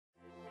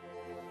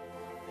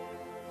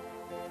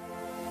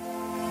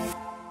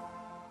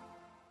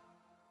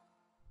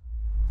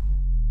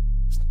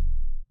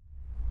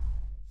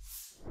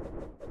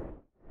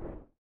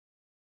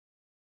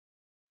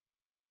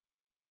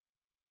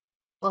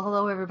Well,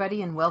 hello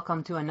everybody, and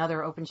welcome to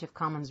another OpenShift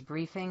Commons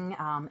briefing.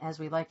 As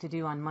we like to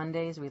do on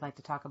Mondays, we like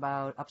to talk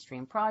about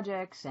upstream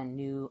projects and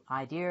new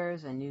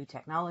ideas and new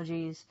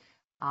technologies.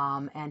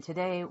 And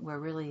today we're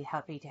really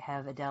happy to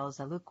have Adel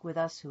Zaalouk with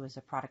us, who is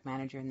a product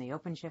manager in the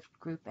OpenShift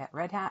group at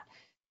Red Hat.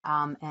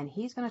 And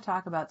he's going to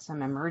talk about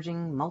some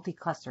emerging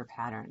multi-cluster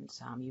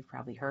patterns. You've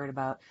probably heard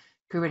about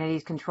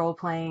Kubernetes control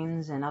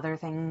planes and other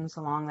things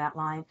along that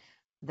line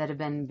that have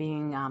been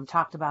being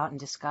talked about and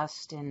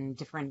discussed in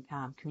different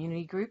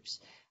community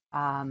groups.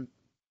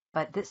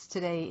 But this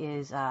today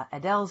is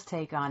Adel's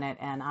take on it,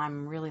 and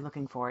I'm really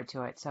looking forward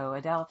to it. So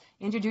Adel,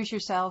 introduce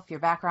yourself, your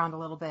background a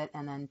little bit,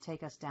 and then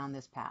take us down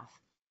this path.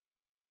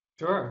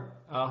 Sure.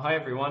 Hi,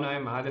 everyone.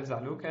 I'm Adel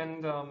Zaalouk,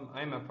 and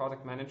I'm a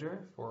product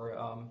manager for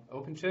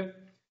OpenShift.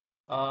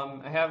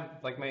 I have,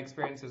 my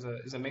experience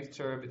is a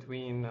mixture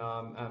between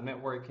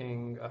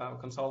networking,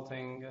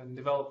 consulting, and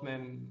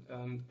development,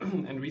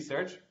 and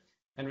research,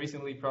 and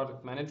recently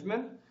product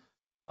management.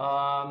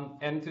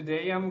 And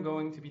today I'm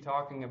going to be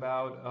talking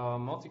about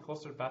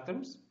multi-cluster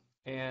patterns.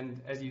 And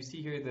as you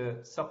see here,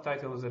 the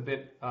subtitle is a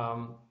bit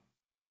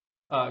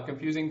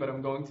confusing, but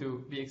I'm going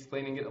to be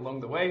explaining it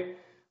along the way,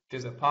 which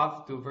is a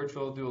path to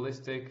virtual,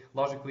 dualistic,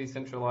 logically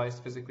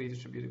centralized, physically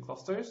distributed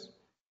clusters.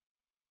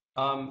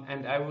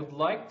 And I would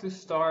like to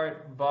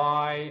start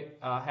by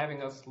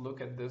having us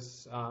look at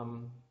this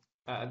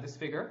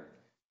figure.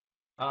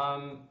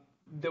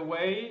 The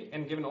way,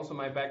 and given also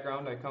my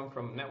background, I come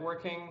from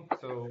networking,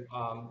 so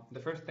the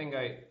first thing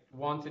I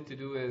wanted to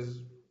do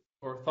is,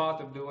 or thought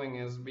of doing,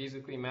 is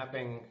basically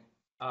mapping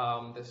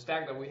the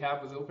stack that we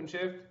have with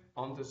OpenShift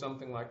onto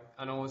something like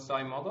an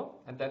OSI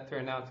model, and that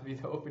turned out to be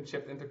the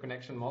OpenShift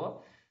interconnection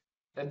model.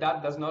 That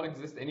does not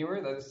exist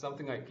anywhere. That is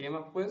something I came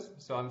up with,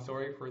 so I'm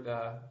sorry for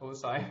the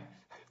OSI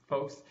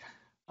folks.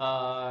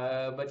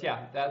 But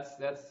yeah, that's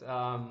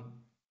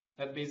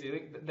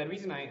basically the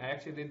reason I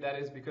actually did that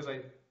is because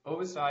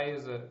OSI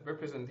is a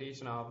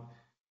representation of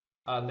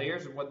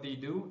layers of what they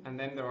do, and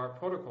then there are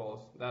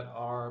protocols that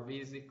are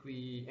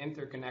basically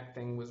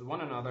interconnecting with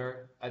one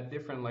another at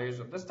different layers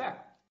of the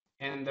stack.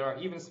 And there are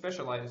even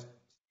specialized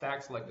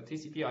stacks like the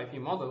TCP/IP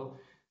model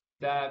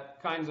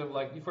that kinds of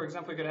for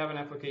example, you could have an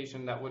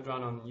application that would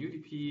run on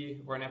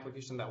UDP or an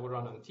application that would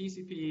run on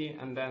TCP,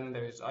 and then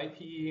there's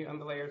IP on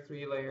the layer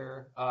 3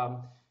 layer.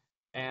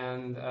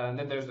 And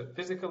then there's a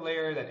physical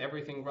layer that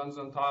everything runs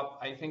on top.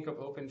 I think of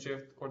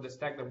OpenShift, or the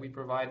stack that we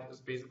provide,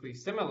 is basically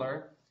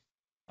similar.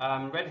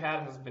 Red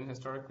Hat has been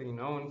historically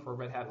known for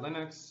Red Hat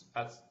Linux.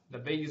 That's the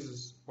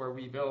basis where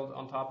we build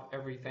on top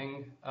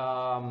everything.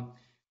 And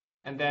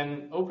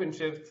then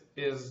OpenShift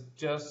is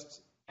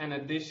just an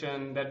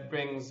addition that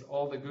brings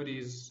all the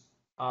goodies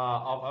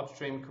of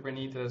upstream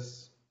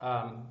Kubernetes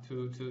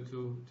to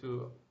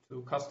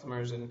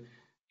customers and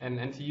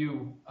to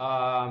you.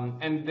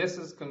 And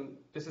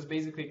this is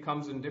basically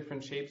comes in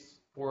different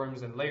shapes,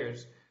 forms, and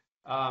layers.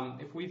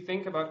 If we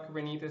think about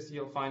Kubernetes,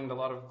 you'll find a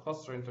lot of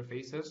cluster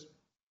interfaces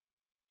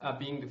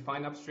being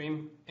defined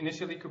upstream.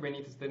 Initially,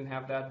 Kubernetes didn't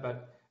have that,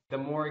 but the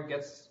more it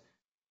gets,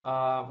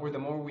 or the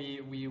more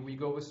we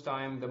go with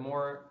time, the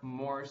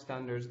more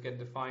standards get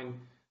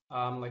defined,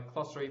 like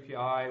cluster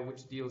API,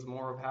 which deals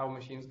more of how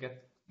machines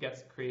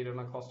gets created on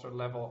a cluster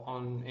level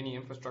on any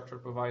infrastructure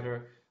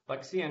provider,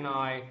 like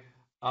CNI.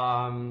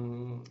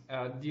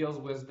 Deals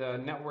with the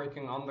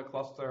networking on the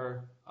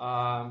cluster,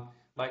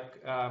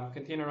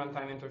 container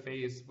runtime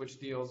interface, which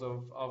deals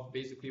of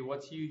basically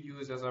what you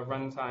use as a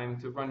runtime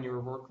to run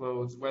your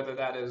workloads, whether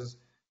that is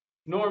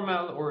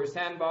normal or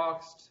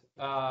sandboxed,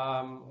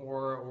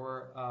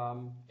 or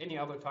any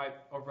other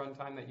type of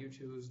runtime that you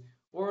choose,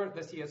 or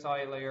the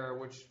CSI layer,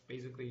 which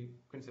basically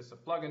consists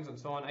of plugins and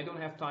so on. I don't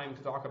have time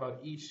to talk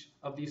about each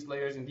of these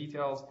layers in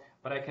details,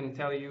 but I can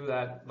tell you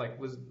that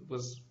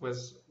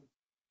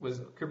with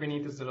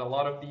Kubernetes, there are a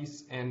lot of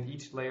these, and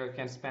each layer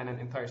can span an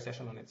entire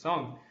session on its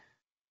own.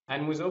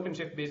 And with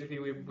OpenShift, basically,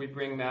 we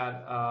bring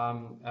that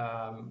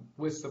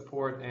with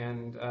support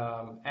and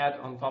add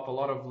on top a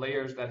lot of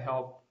layers that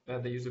help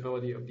the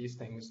usability of these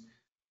things.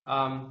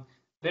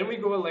 Then we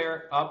go a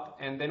layer up,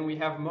 and then we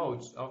have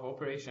modes of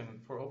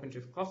operation for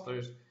OpenShift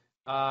clusters.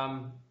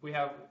 We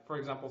have, for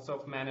example,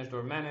 self-managed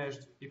or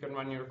managed. You can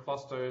run your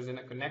clusters in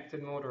a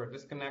connected mode or a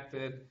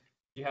disconnected.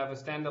 You have a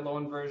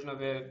standalone version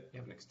of it. You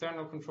have an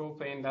external control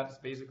plane. That's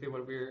basically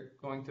what we're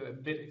going to a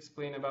bit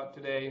explain about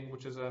today,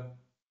 which is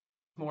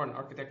more an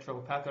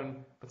architectural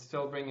pattern, but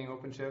still bringing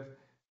OpenShift.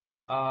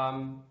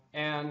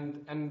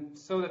 And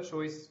so the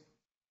choice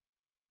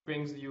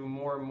brings you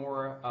more and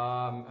more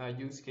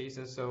use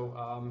cases. So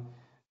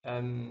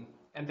and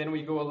then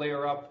we go a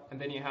layer up, and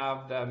then you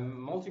have the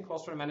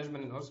multi-cluster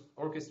management and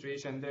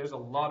orchestration. There's a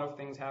lot of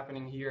things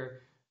happening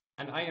here.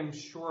 And I am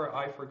sure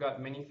I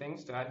forgot many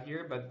things to add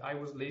here, but I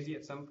was lazy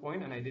at some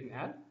point and I didn't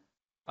add.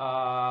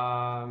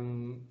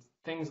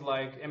 Things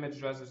like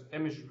image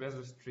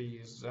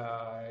registries,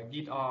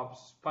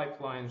 GitOps,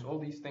 pipelines, all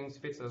these things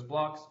fits as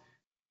blocks.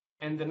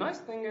 And the nice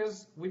thing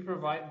is we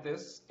provide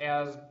this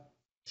as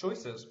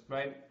choices,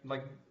 right?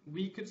 Like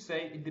we could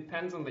say it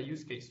depends on the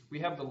use case. We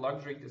have the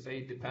luxury to say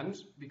it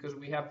depends because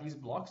we have these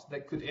blocks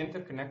that could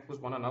interconnect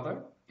with one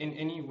another in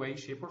any way,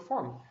 shape, or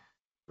form,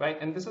 right?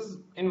 And this is,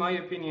 in my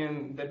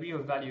opinion, the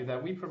real value,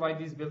 that we provide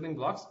these building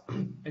blocks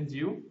and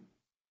you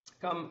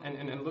come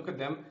and look at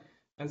them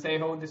and say,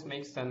 oh, this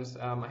makes sense.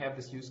 I have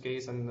this use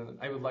case and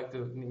I would like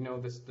to,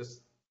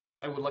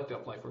 I would like to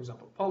apply, for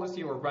example,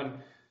 policy or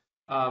run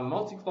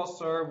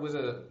multi-cluster with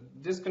a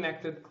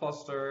disconnected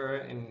cluster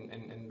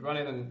and run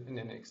it in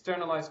an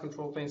externalized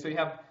control plane. So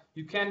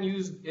you can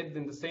use it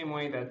in the same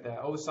way that the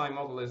OSI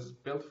model is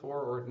built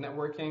for, or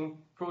networking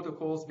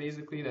protocols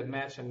basically that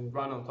match and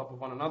run on top of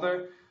one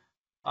another.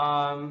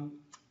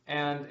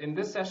 And in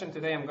this session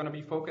today, I'm going to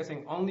be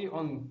focusing only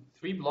on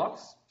 3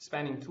 blocks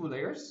spanning 2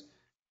 layers.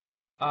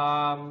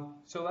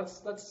 So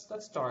let's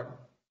start.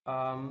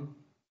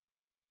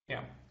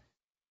 Yeah.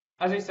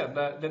 As I said,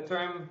 the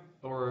term,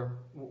 or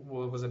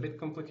what was a bit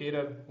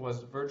complicated,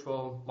 was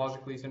virtual,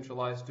 logically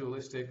centralized,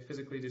 dualistic,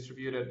 physically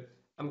distributed.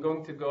 I'm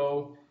going to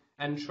go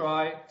and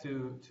try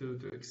to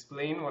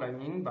explain what I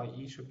mean by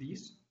each of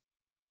these.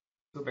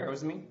 So bear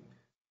with me.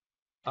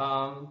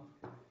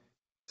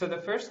 So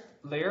the first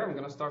layer, I'm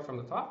going to start from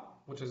the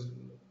top, which is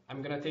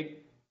I'm going to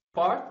take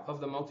part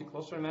of the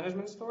multi-cluster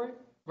management story,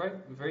 right?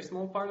 A very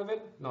small part of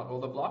it, not all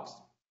the blocks.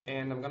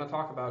 And I'm going to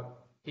talk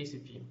about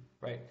KCP,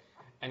 right?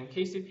 And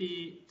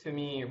KCP to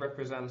me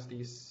represents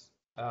these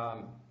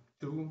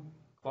 2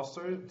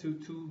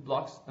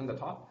 blocks on the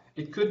top.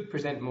 It could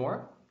present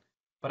more,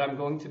 but I'm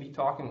going to be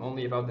talking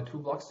only about the 2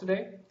 blocks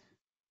today,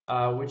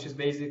 which is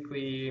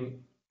basically,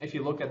 if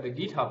you look at the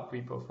GitHub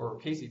repo for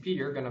KCP,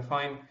 you're going to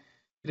find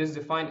it is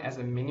defined as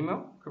a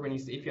minimum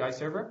Kubernetes API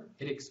server.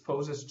 It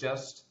exposes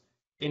just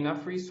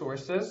enough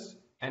resources,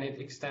 and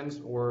it extends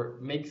or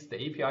makes the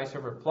API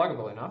server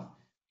pluggable enough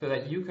so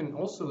that you can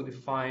also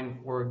define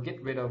or get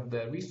rid of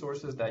the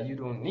resources that you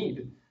don't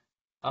need.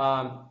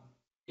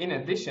 In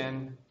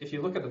addition, if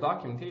you look at the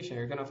documentation,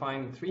 you're going to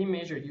find 3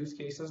 major use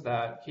cases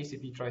that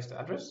KCP tries to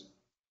address.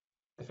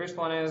 The first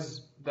one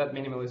is that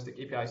minimalistic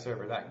API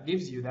server that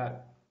gives you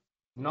that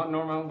not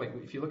normal, like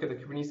if you look at the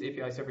Kubernetes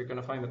API server, you're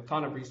going to find a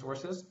ton of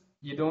resources.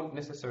 You don't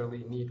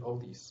necessarily need all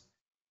these.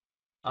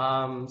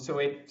 So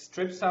it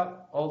strips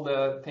out all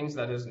the things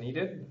that is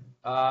needed,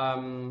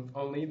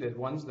 only the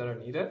ones that are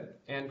needed,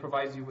 and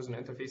provides you with an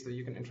interface that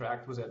you can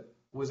interact with it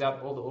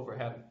without all the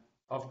overhead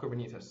of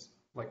Kubernetes,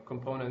 like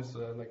components,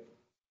 like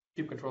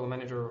Kube Controller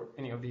Manager, or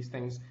any of these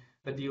things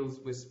that deals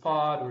with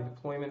pod or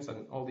deployments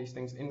and all these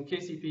things. In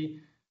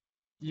KCP,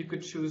 you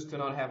could choose to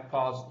not have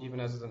pods even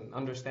as an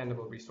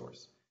understandable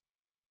resource.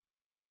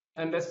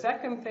 And the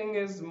second thing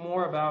is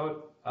more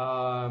about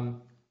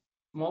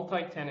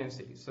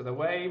multi-tenancy. So the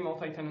way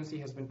multi-tenancy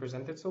has been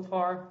presented so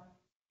far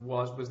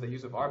was with the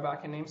use of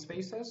RBAC and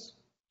namespaces.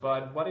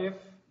 But what if,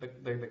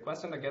 the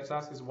question that gets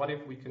asked is, what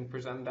if we can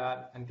present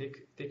that and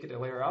take it a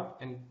layer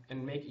up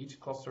and make each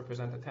cluster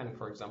present a tenant,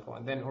 for example,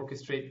 and then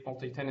orchestrate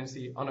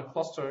multi-tenancy on a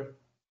cluster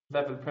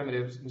level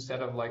primitives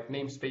instead of like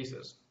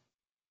namespaces,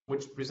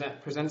 which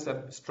presents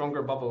a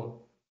stronger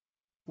bubble,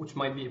 which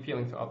might be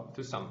appealing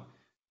to some.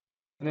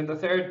 And then the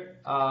third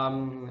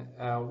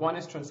one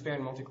is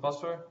transparent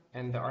multi-cluster,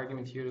 and the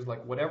argument here is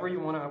like whatever you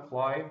want to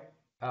apply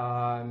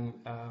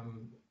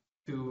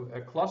to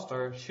a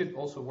cluster should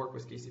also work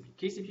with KCP.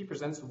 KCP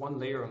presents 1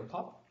 layer on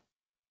top.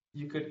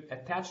 You could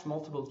attach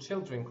multiple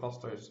children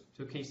clusters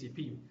to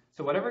KCP.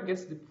 So whatever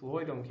gets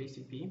deployed on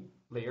KCP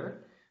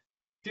layer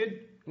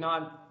should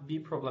not be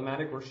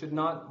problematic, or it should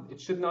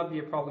not be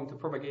a problem to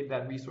propagate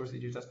that resource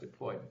that you just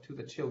deployed to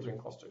the children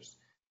clusters.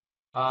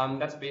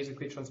 That's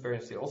basically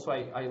transparency. Also,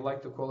 I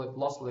like to call it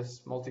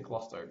lossless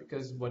multi-cluster,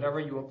 because whatever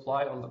you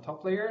apply on the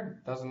top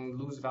layer doesn't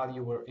lose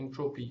value or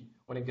entropy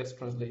when it gets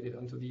translated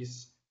into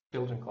these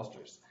children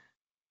clusters.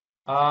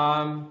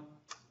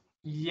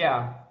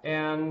 Yeah,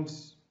 and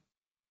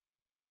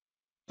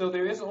so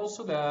there is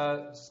also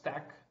the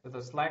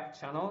Slack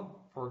channel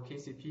for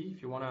KCP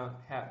if you want to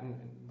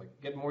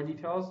get more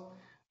details.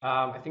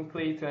 I think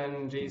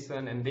Clayton,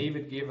 Jason, and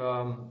David gave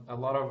talk a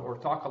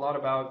lot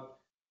about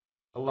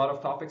a lot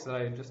of topics that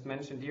I just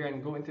mentioned here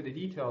and go into the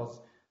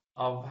details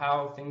of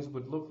how things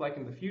would look like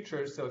in the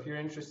future. So if you're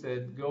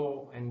interested,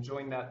 go and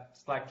join that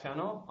Slack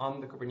channel on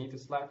the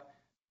Kubernetes Slack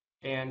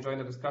and join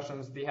the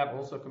discussions. They have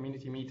also a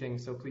community meeting,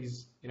 so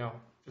please,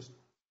 just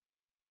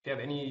if you have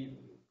any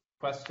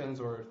questions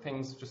or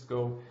things, just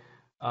go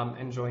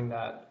and join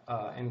that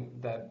in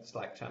that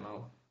Slack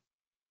channel.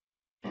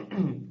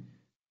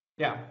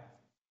 Yeah.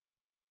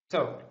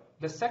 So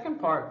the second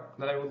part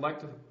that I would like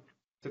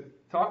to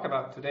talk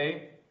about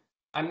today,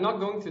 I'm not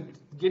going to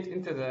get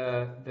into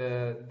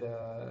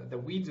the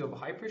weeds of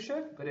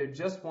HyperShift, but I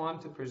just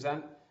want to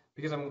present,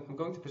 because I'm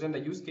going to present a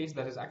use case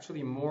that is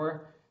actually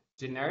more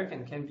generic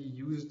and can be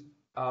used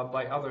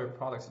by other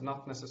products,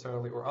 not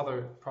necessarily, or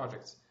other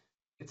projects.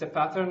 It's a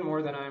pattern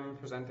more than I'm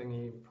presenting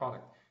a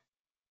product.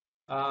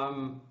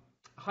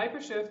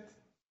 HyperShift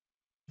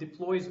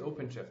deploys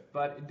OpenShift,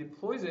 but it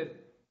deploys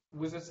it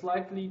with a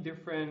slightly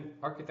different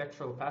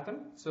architectural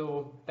pattern.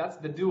 So that's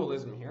the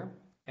dualism here.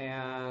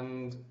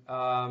 And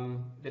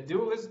the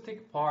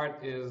dualistic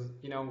part is,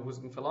 was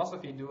in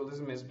philosophy,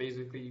 dualism is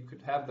basically you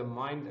could have the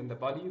mind and the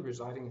body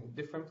residing in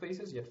different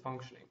places yet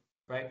functioning,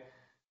 right?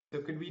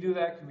 So could we do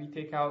that? Could we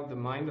take out the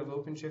mind of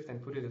OpenShift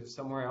and put it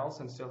somewhere else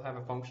and still have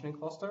a functioning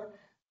cluster?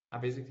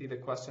 Basically the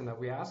question that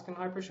we ask in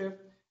HyperShift,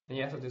 and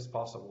yes, it is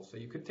possible. So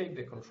you could take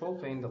the control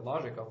plane, the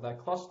logic of that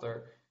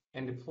cluster,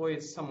 and deploy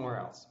it somewhere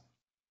else.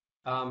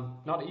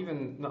 Not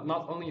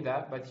only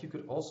that, but you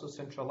could also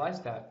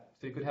centralize that.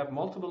 So you could have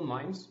multiple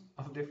minds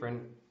of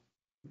different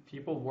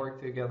people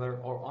work together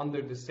or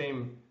under the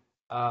same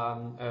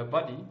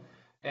body,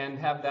 and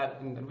have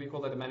that, and we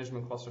call that a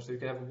management cluster. So you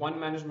could have one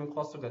management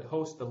cluster that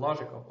hosts the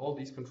logic of all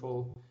these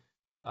control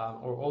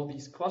or all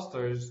these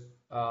clusters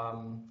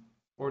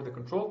or the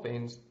control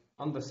planes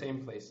on the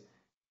same place.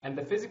 And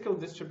the physical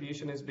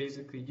distribution is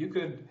basically you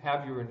could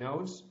have your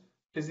nodes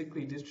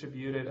physically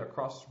distributed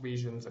across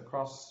regions,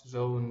 across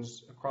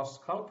zones, across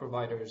cloud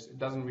providers. It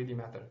doesn't really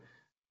matter.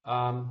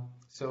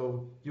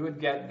 So you would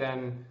get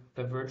then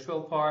the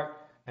virtual part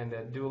and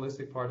the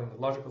dualistic part and the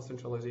logical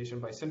centralization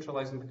by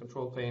centralizing the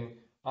control plane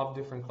of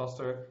different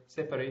cluster,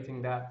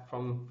 separating that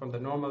from the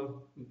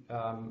normal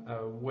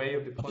way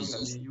of deploying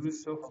that you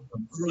use so far.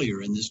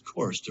 Earlier in this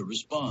course to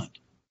respond.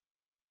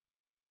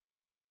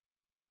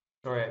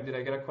 Sorry, did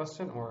I get a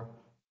question or?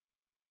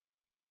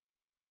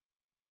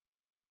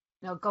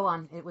 No, go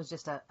on. It was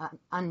just a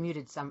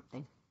unmuted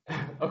something.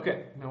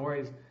 Okay, no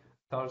worries.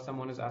 Thought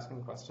someone is asking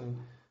a question.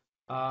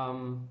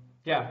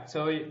 Yeah,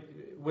 so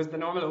with the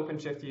normal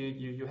OpenShift,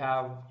 you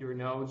have your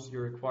nodes.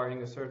 You're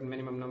requiring a certain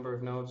minimum number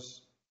of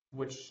nodes,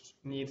 which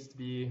needs to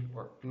be,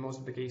 or in most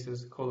of the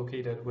cases,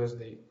 co-located with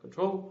the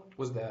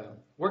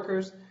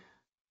workers.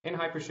 In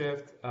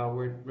HyperShift,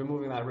 we're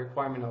removing that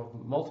requirement of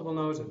multiple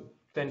nodes, and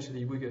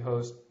potentially we could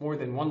host more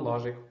than one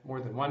logic, more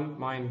than one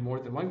mind, more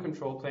than one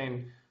control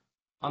plane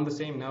on the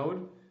same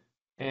node,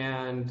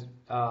 and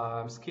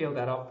scale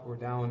that up or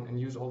down and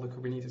use all the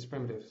Kubernetes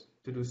primitives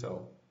to do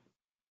so.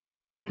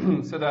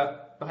 So the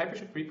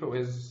HyperShift repo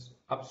is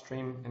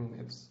upstream and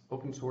it's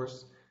open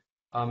source.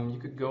 You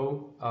could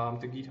go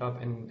to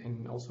GitHub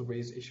and also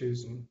raise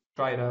issues and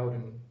try it out.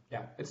 And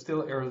yeah, it's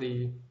still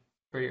early,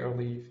 very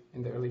early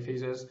in the early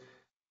phases.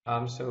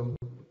 So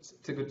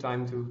it's a good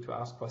time to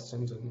ask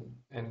questions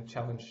and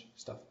challenge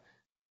stuff.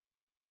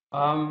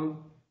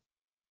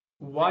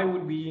 Why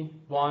would we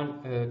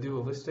want a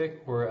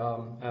dualistic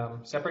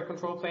or separate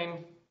control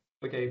plane?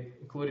 Like I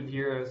included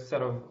here a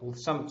set of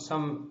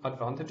some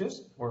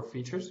advantages or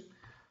features.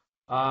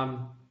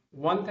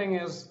 One thing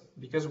is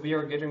because we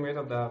are getting rid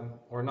of them,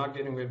 or not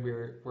getting rid,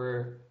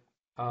 we're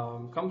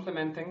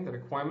complementing the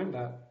requirement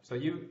that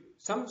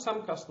some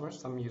customers,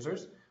 some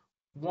users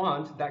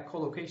want that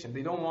co-location.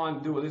 They don't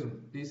want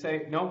dualism. They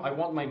say, no, I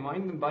want my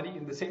mind and body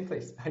in the same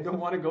place. I don't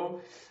want to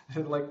go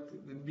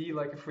be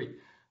like a freak.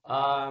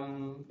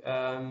 While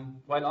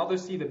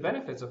others see the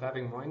benefits of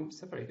having mind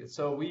separated.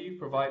 So we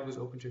provide with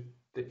OpenShift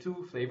the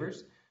two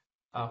flavors.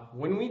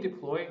 When we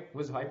deploy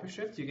with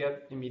HyperShift, you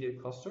get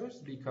immediate clusters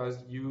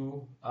because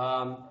you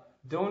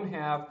don't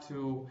have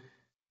to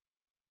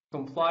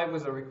comply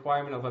with the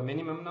requirement of a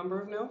minimum number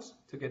of nodes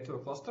to get to a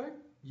cluster.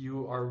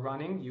 You're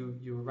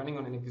running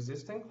on an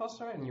existing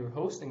cluster and you're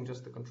hosting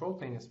just the control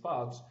plane as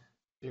pods.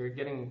 You're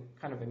getting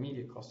kind of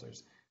immediate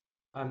clusters.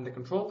 The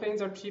control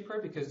planes are cheaper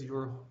because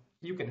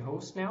you can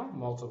host now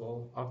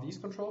multiple of these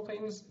control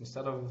planes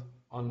instead of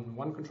on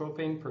one control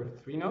plane per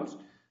 3 nodes.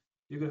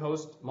 You could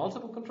host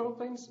multiple control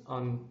planes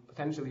on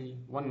potentially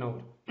one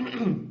node.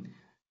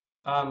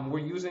 We're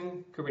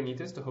using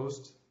Kubernetes to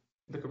host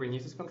the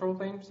Kubernetes control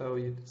plane. So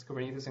it's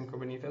Kubernetes and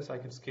Kubernetes. I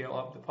could scale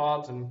up the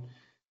pods and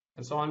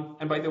so on.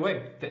 And by the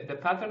way, the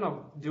pattern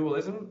of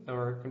dualism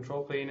or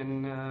control plane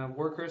and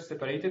workers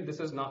separated,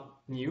 this is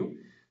not new.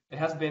 It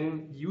has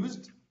been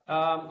used.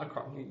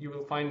 You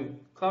will find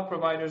cloud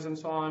providers and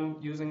so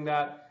on using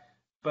that.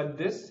 But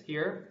this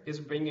here is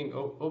bringing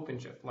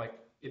OpenShift. Like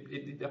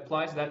it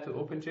applies that to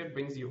OpenShift,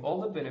 brings you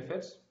all the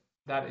benefits,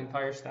 that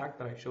entire stack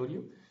that I showed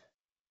you,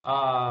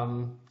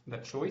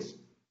 that choice,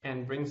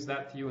 and brings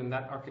that to you in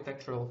that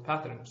architectural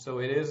pattern. So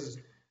it is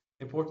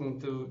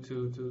important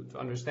to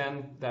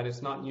understand that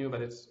it's not new,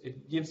 but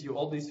it gives you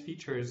all these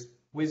features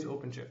with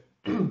OpenShift.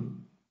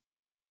 You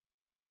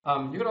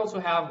could also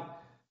have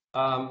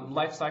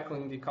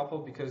lifecycling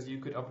decoupled because you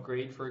could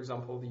upgrade, for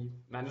example, the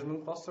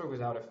management cluster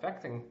without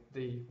affecting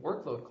the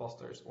workload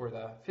clusters or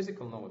the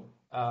physical node.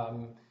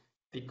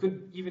 They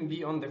could even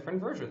be on different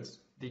versions.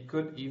 They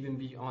could even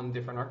be on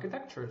different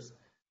architectures.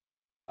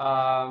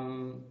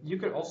 You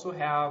could also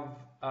have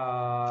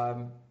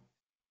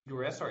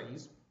your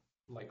SREs,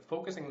 like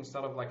focusing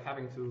instead of like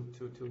having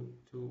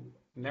to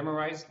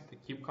memorize the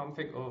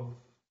kubeconfig of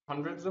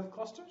hundreds of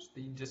clusters.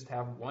 They just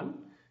have one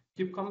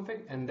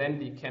kubeconfig, and then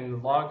they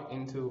can log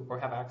into or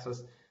have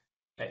access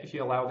if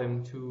you allow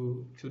them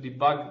to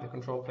debug the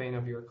control plane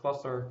of your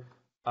cluster.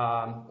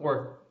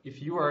 Or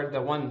if you are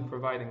the one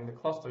providing the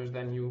clusters,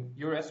 then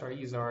your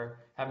SREs are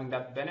having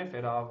that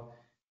benefit of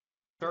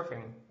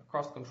surfing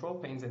across control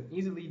planes and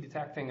easily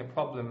detecting a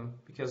problem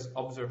because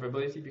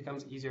observability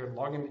becomes easier,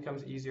 logging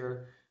becomes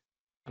easier,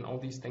 and all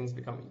these things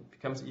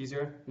becomes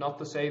easier. Not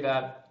to say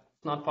that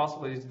it's not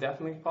possible, it's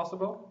definitely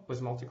possible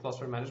with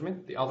multi-cluster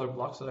management, the other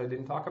blocks that I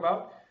didn't talk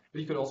about.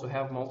 But you could also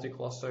have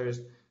multi-clusters,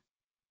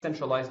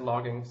 centralized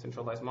logging,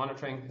 centralized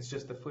monitoring. It's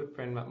just the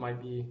footprint that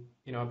might be,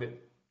 a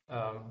bit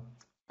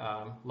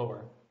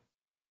lower.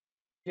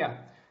 Yeah,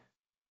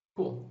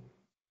 cool.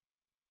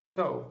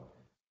 So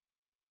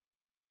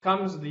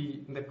comes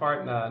the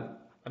part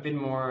that a bit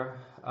more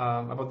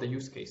about the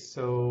use case.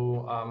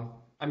 So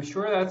I'm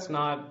sure that's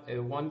not a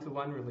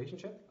one-to-one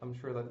relationship. I'm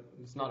sure that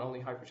it's not only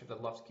HyperShift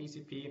that loves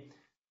KCP.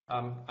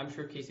 I'm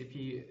sure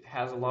KCP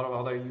has a lot of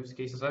other use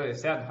cases. As I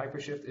said,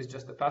 HyperShift is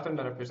just the pattern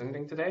that I'm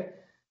presenting today.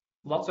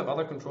 Lots of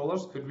other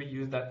controllers could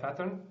reuse that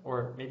pattern,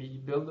 or maybe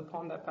build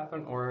upon that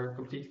pattern, or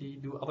completely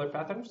do other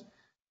patterns.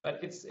 But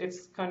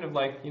it's kind of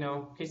like,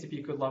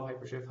 KCP could love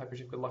HyperShift,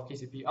 HyperShift could love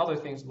KCP, other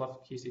things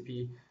love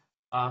KCP.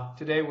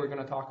 Today we're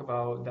going to talk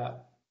about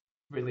that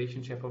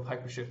relationship of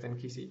HyperShift and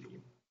KCP.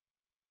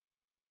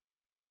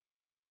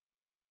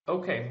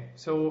 Okay,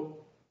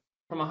 so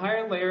from a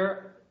higher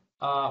layer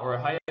or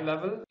a higher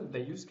level, the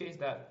use case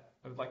that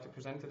I would like to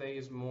present today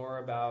is more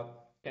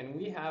about, can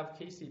we have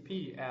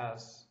KCP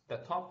as the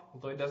top,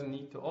 although it doesn't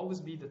need to always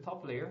be the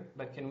top layer,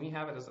 but can we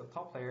have it as a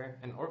top layer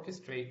and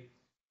orchestrate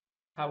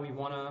how we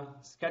want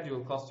to schedule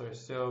clusters?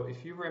 So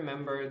if you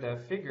remember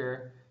the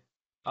figure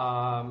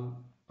on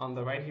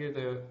the right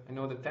here, I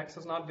know the text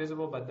is not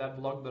visible, but that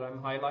block that I'm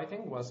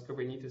highlighting was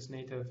Kubernetes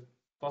native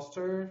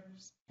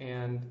clusters.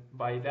 And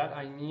by that,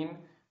 I mean,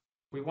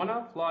 we want to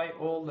apply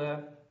all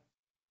the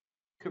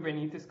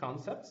Kubernetes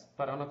concepts,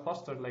 but on a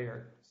cluster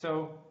layer.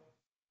 So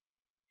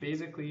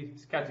basically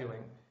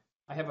scheduling.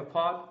 I have a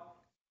pod,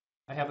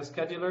 I have a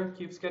scheduler,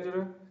 kube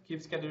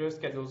scheduler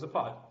schedules a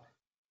pod.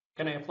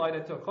 Can I apply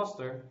that to a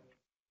cluster?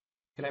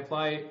 Can I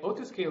apply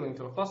auto-scaling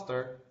to a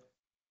cluster?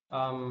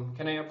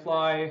 Can I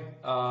apply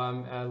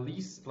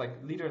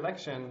leader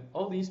election?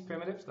 All these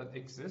primitives that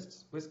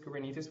exist with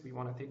Kubernetes, we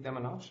want to take them a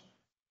notch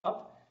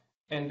up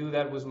and do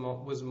that with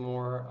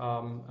more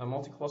a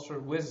multi-cluster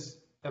with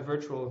a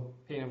virtual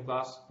pane of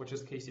glass, which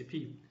is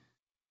KCP.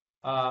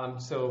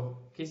 So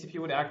KCP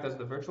would act as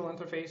the virtual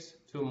interface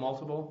to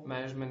multiple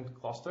management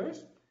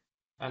clusters.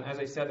 And as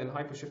I said, in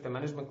HyperShift, the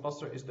management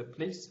cluster is the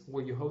place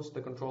where you host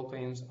the control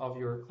planes of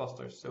your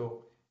clusters.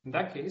 So in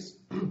that case,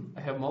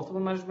 I have multiple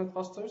management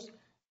clusters.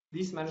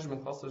 These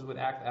management clusters would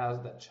act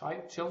as the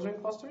children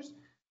clusters.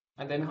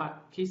 And then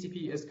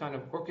KCP is kind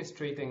of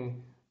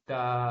orchestrating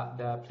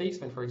the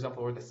placement, for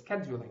example, or the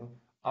scheduling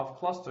of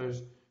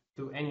clusters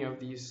to any of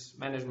these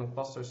management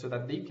clusters so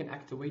that they can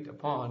activate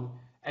upon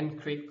and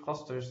create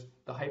clusters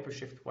the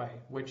HyperShift way,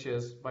 which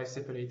is by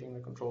separating the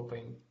control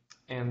plane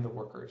and the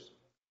workers.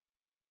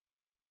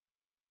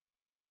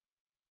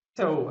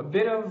 So a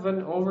bit of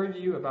an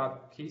overview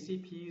about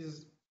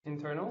KCP's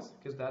internals,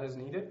 because that is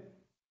needed.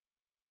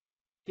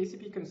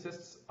 KCP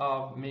consists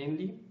of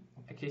mainly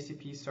a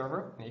KCP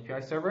server, an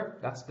API server,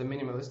 that's the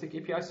minimalistic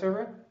API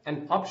server,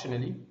 and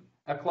optionally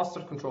a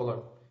cluster controller.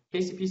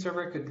 KCP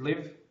server could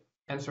live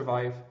and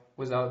survive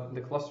without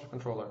the cluster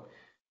controller.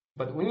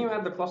 But when you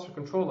add the cluster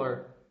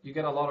controller, you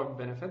get a lot of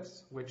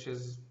benefits, which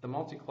is the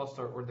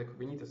multi-cluster or the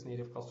Kubernetes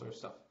native cluster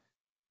stuff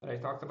that I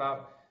talked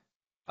about.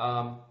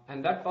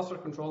 And that cluster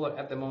controller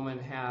at the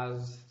moment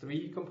has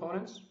 3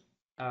 components.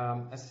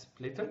 A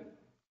splitter,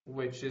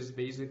 which is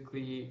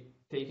basically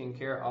taking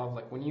care of,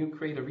 like when you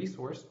create a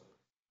resource,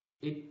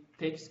 it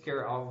takes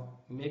care of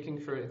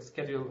making sure it's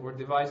scheduled or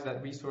divides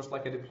that resource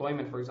like a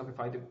deployment. For example, if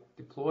I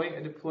deploy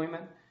a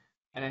deployment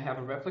and I have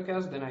a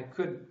replicas, then I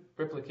could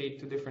replicate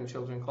to different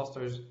children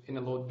clusters in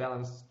a load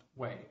balanced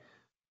way.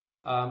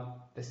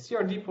 The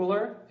CRD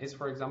puller is,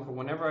 for example,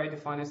 whenever I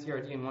define a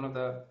CRD in one of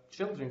the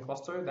children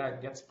cluster,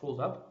 that gets pulled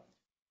up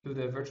to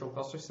the virtual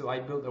cluster, so I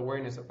build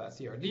awareness of that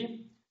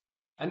CRD.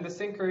 And the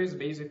syncer is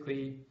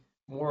basically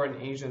more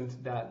an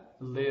agent that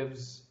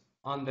lives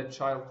on the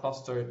child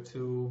cluster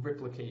to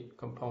replicate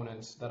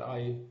components that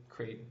I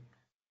create.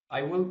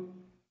 I will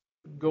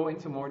go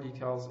into more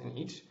details in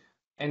each.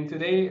 And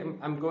today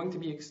I'm going to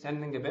be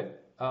extending a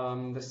bit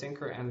the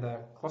syncer and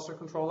the cluster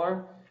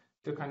controller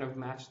to kind of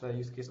match the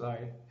use case that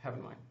I have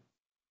in mind.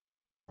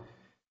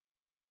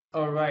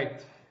 All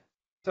right,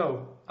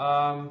 so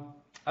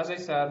as I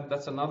said,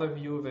 that's another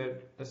view of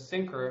it. The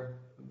syncer,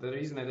 the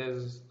reason it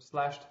is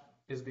slashed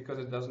is because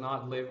it does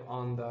not live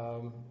on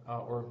the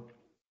or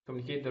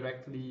communicate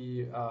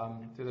directly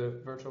to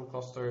the virtual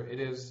cluster. It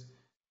is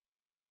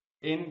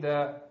in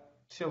the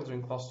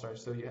children cluster.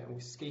 So you have,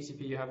 with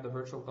KCP, you have the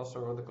virtual cluster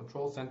or the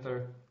control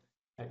center.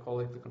 I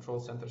call it the control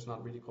center. It's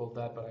not really called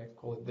that, but I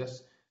call it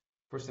this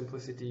for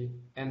simplicity.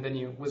 And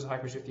then with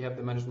HyperShift, you have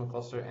the management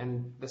cluster,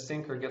 and the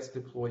syncer gets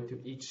deployed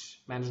to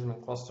each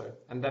management cluster.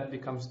 And that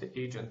becomes the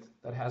agent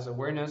that has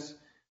awareness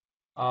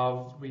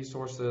of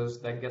resources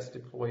that gets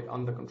deployed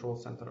on the control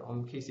center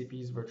on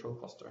KCP's virtual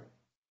cluster.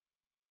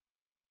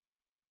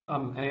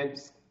 And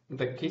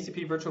the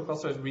KCP virtual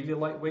cluster is really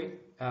lightweight.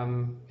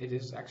 It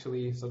is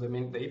actually, so the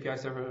API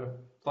server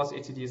plus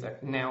etcd is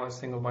like now a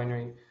single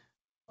binary,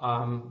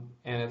 and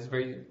it's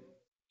very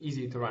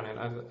easy to run it,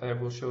 as I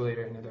will show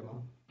later in the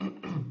demo.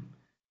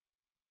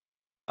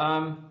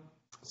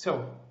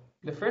 So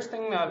the first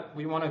thing that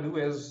we want to do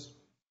is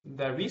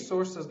the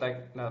resources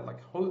like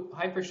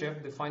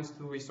HyperShift defines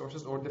two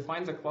resources, or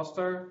defines a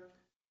cluster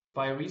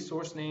by a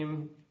resource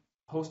name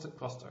hosted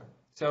cluster.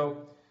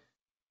 So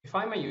if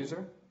I'm a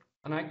user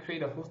and I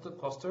create a hosted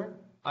cluster,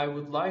 I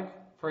would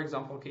like, for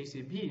example,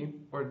 KCP,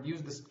 or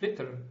use the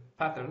splitter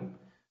pattern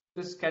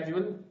to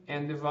schedule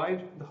and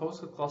divide the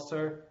hosted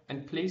cluster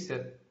and place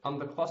it on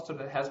the cluster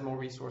that has more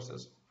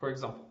resources, for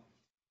example.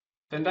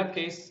 So in that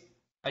case,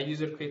 a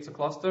user creates a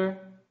cluster,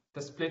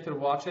 the splitter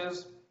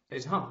watches,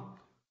 says,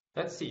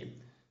 let's see,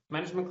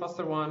 management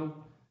cluster 1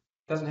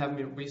 doesn't have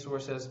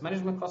resources,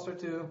 management cluster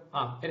 2,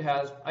 it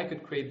has, I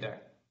could create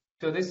there.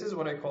 So this is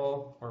what I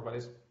call, or what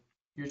is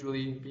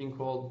usually being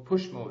called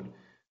push mode.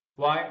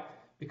 Why?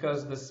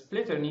 Because the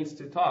splitter needs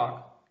to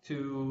talk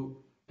to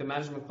the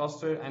management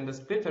cluster, and the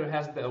splitter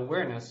has the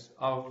awareness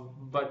of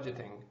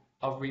budgeting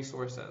of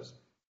resources.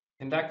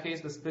 In that case,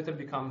 the splitter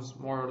becomes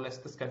more or less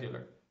the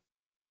scheduler.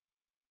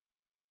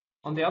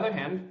 On the other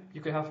hand,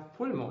 you could have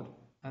pull mode,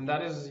 and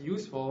that is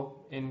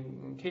useful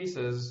in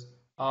cases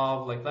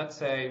of, like, let's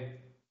say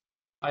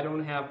I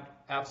don't have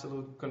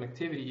absolute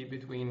connectivity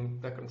between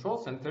the control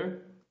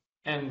center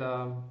and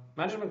the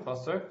management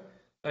cluster.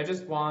 I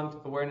just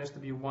want awareness to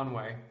be one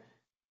way.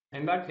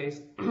 In that case,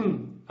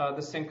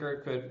 the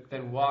syncer could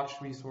then watch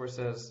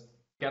resources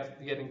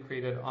getting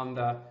created on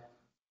the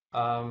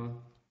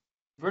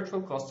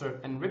virtual cluster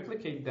and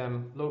replicate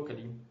them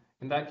locally.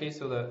 In that case,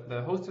 so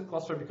the hosted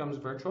cluster becomes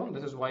virtual.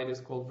 This is why it is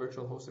called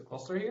virtual hosted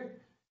cluster here.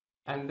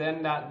 And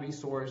then that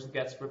resource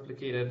gets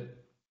replicated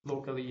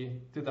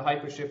locally to the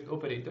HyperShift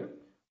operator,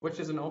 which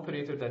is an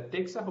operator that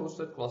takes a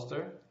hosted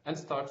cluster and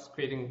starts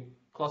creating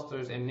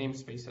clusters and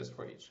namespaces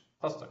for each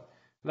cluster.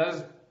 That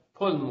is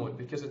pull mode,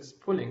 because it's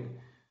pulling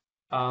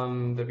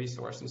the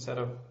resource instead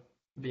of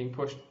being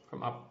pushed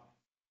from up.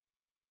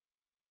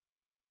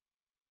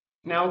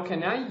 Now,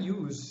 can I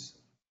use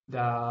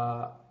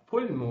the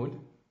pull mode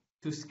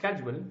to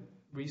schedule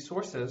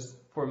resources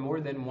for more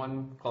than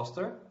one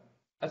cluster?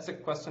 That's a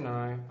question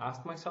I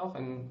asked myself,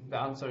 and the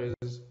answer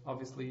is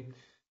obviously,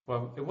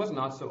 well, it was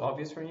not so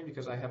obvious for me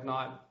because I have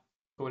not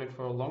coded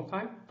for a long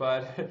time,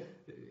 but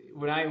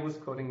when I was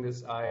coding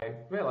this, I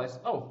realized,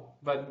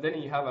 but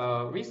then you have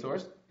a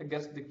resource that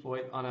gets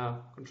deployed on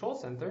a control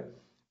center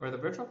or the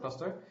virtual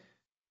cluster,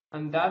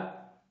 and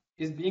that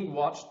is being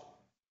watched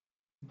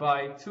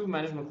by two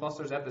management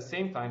clusters at the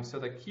same time. So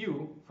the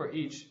queue for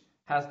each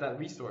has that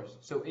resource.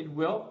 So it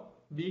will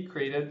be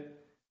created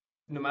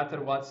no matter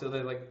what. So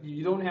that, like,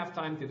 you don't have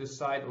time to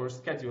decide or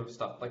schedule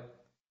stuff. Like,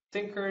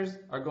 syncers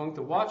are going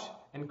to watch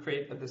and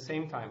create at the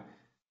same time.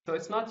 So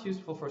it's not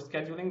useful for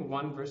scheduling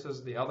one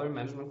versus the other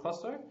management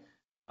cluster.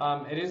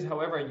 It is,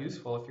 however,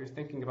 useful if you're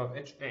thinking about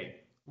HA,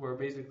 where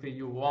basically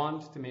you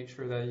want to make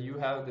sure that you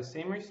have the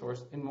same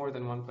resource in more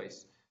than one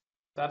place.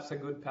 That's a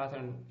good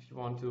pattern if you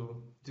want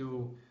to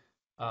do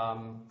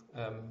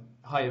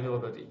high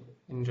availability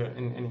in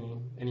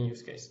any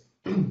use case.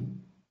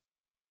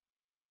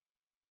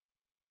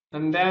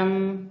 And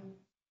then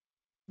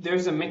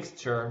there's a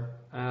mixture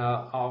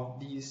of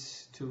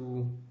these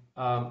two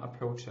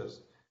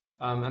approaches.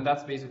 And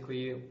that's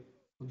basically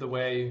the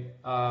way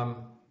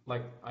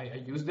like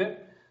I used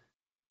it.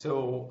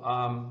 So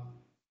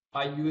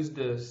I used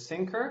the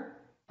syncer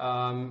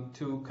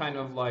to kind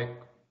of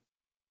like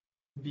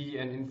be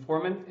an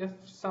informant of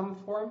some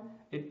form.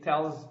 It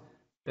tells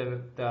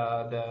the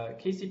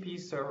KCP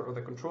server or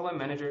the controller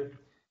manager,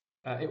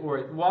 it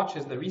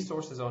watches the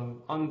resources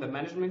on the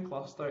management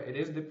cluster it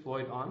is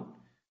deployed on,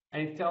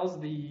 and it tells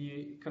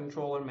the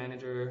controller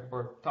manager,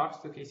 or talks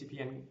to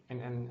KCP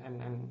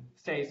and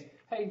says,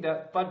 hey,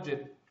 the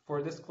budget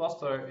for this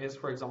cluster is,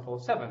 for example,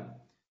 7.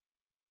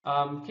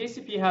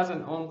 KCP has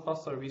an own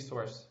cluster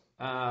resource,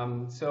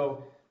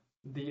 so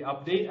the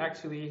update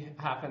actually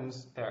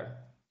happens there.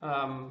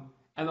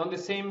 And on the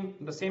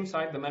same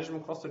side, the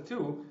management cluster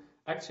 2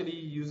 actually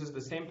uses the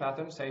same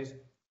pattern, says,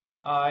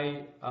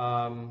 I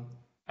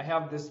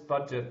have this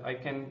budget,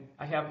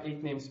 I have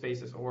 8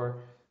 namespaces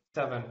or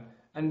 7.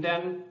 And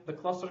then the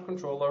cluster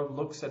controller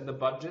looks at the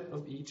budget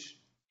of each,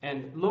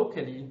 and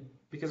locally,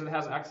 because it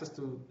has access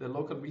to the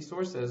local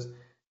resources,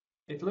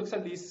 it looks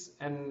at these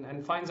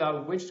and finds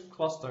out which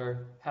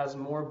cluster has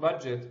more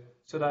budget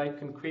so that I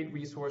can create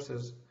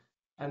resources.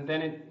 And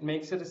then it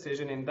makes a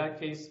decision. In that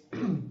case,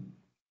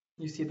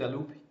 you see the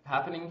loop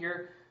happening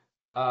here.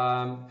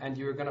 And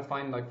you're going to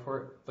find,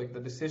 the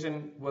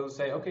decision will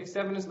say, okay,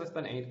 7 is less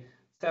than 8.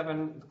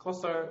 7, the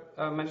cluster,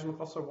 management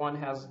cluster 1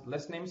 has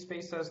less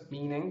namespaces,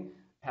 meaning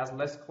has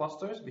less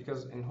clusters,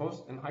 because in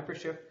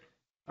HyperShift,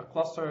 a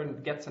cluster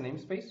gets a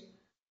namespace.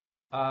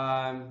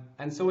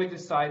 And so it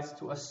decides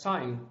to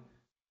assign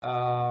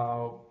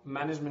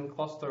management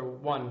cluster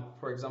 1,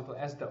 for example,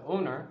 as the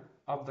owner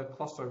of the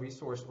cluster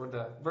resource, or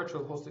the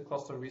virtual hosted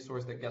cluster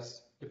resource that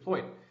gets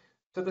deployed.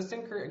 So the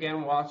syncer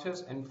again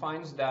watches and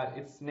finds that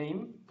its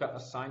name got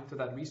assigned to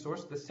that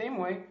resource the same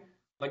way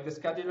like the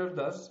scheduler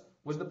does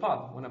with the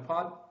pod. When a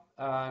pod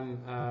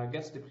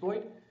gets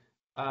deployed,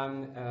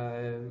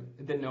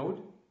 the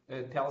node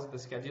tells the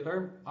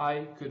scheduler,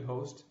 I could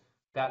host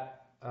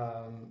that,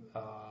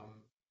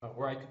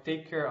 or I could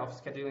take care of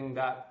scheduling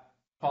that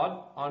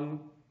pod on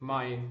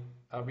my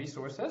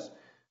resources.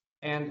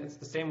 And it's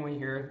the same way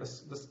here.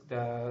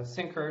 The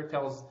syncer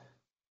tells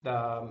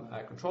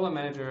the controller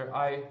manager,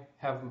 I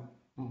have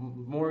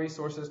more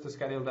resources to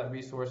schedule that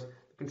resource.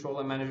 The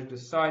controller manager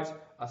decides,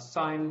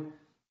 assign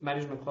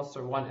management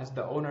cluster 1 as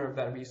the owner of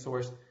that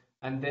resource,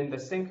 and then the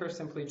syncer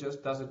simply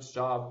just does its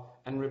job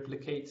and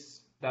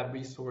replicates that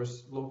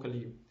resource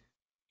locally.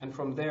 And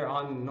from there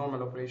on,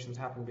 normal operations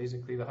happen.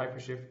 Basically, the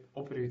HyperShift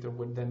operator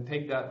would then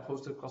take that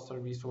hosted cluster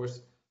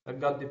resource that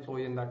got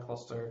deployed in that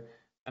cluster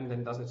and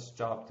then does its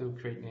job to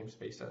create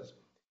namespaces.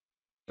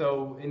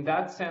 So in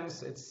that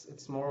sense,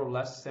 it's more or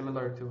less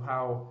similar to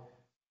how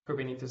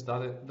Kubernetes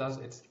does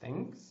its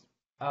things.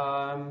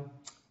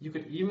 You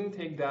could even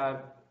take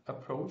that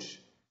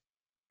approach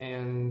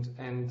and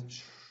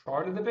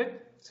short it a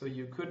bit. So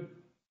you could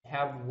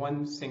have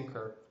one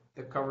syncer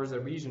that covers a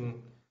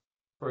region,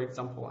 for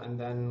example, and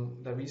then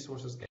the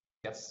resources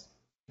gets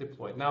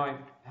deployed. Now I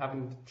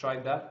haven't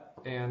tried that,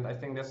 and I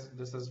think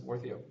this is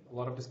worthy of a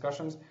lot of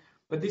discussions.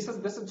 But this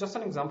is just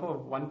an example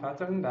of one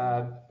pattern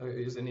that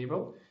is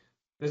enabled.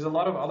 There's a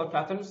lot of other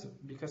patterns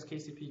because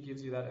KCP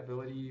gives you that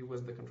ability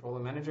with the controller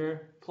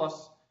manager,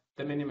 plus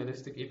the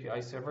minimalistic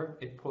API server.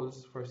 It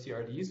pulls for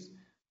CRDs,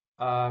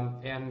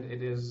 and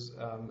it is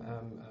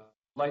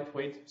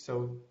lightweight,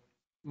 so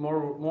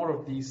more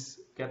of these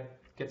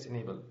gets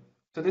enabled.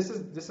 So this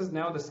is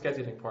now the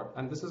scheduling part,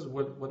 and this is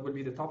what would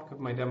be the topic of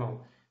my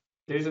demo.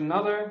 There's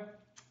another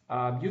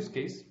use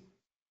case,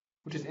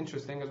 which is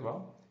interesting as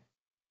well,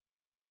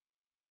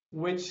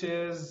 which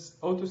is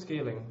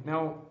auto-scaling.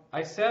 Now,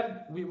 I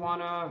said we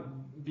want to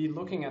be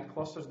looking at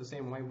clusters the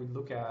same way we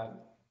look at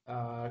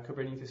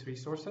Kubernetes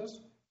resources.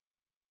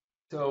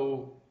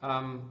 So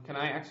can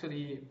I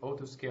actually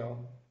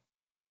auto-scale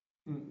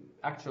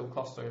actual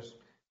clusters?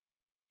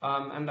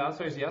 And the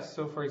answer is yes.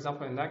 So for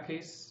example, in that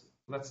case,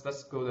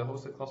 let's go the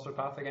hosted cluster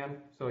path again.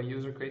 So a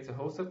user creates a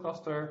hosted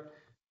cluster,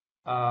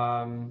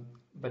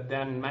 but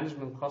then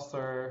management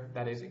cluster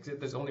that is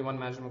there's only one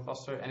management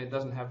cluster and it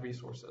doesn't have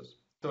resources.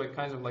 So it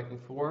kind of like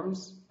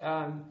informs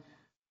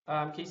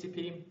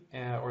KCP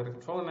or the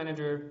controller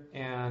manager,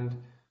 and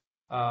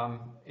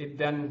it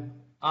then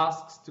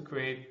asks to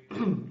create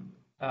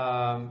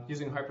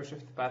using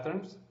HyperShift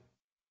patterns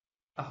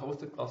a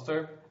hosted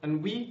cluster.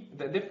 And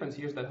the difference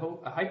here is that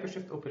a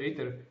HyperShift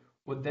operator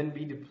would then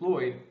be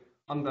deployed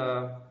on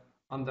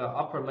the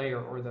upper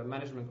layer or the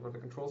management or the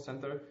control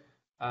center,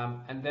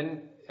 and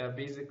then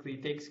basically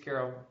takes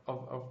care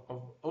of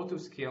auto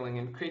scaling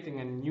and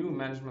creating a new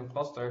management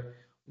cluster,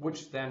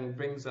 which then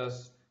brings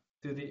us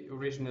to the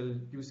original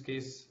use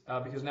case,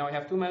 because now I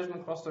have two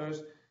management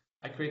clusters.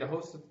 I create a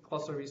hosted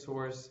cluster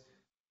resource,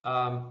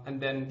 and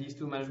then these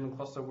two management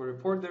clusters will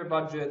report their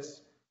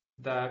budgets.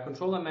 The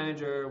controller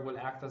manager will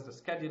act as the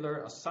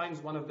scheduler,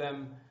 assigns one of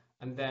them,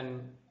 and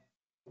then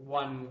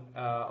one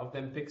of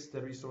them picks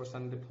the resource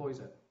and deploys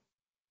it.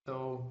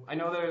 So I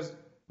know there's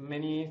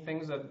many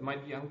things that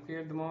might be unclear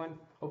at the moment.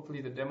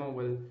 Hopefully the demo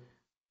will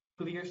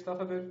clear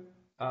stuff a bit.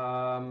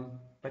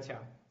 But yeah,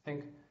 I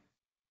think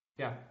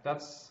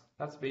that's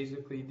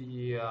basically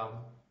the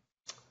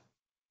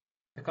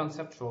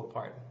conceptual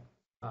part.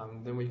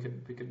 Then we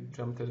could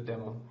jump to the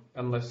demo,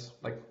 unless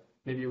like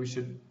maybe we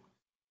should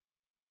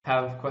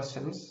have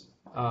questions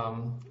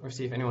or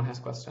see if anyone has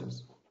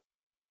questions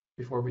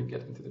before we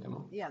get into the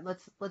demo. Yeah,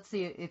 let's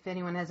see if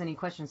anyone has any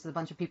questions. There's a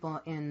bunch of people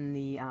in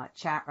the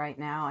chat right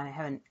now, and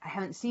I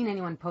haven't seen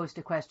anyone post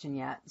a question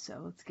yet.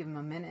 So let's give them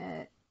a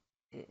minute.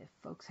 If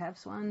folks have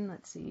one,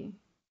 let's see.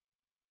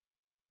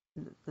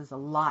 There's a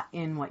lot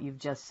in what you've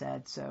just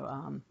said, so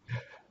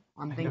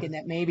I'm thinking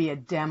that maybe a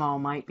demo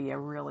might be a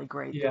really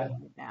great thing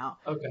right now.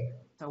 Okay.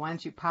 So why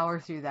don't you power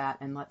through that,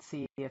 and let's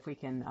see if we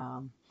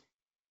can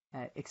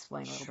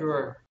explain a little bit more.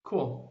 Sure.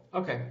 Cool.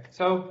 Okay.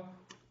 So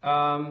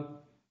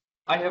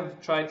I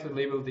have tried to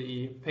label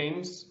the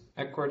panes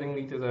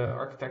accordingly to the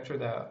architecture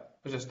that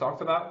we just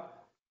talked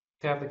about.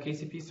 To have the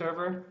KCP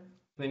server,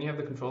 then you have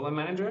the controller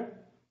manager,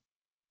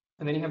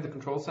 and then you have the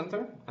control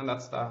center, and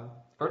that's the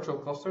virtual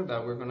cluster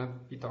that we're going to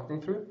be talking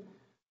through.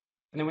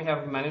 And then we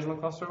have management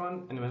cluster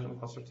 1 and management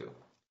cluster 2.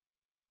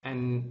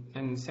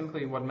 And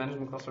simply what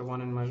management cluster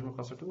 1 and management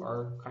cluster 2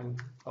 are kind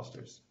of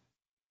clusters.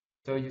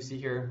 So you see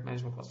here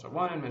management cluster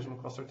 1 and management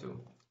cluster 2.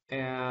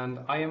 And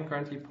I am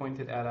currently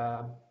pointed at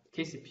a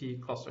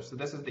KCP cluster. So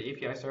this is the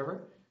API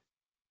server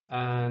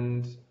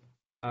and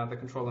the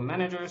controller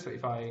manager. So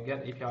if I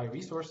get API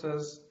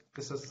resources,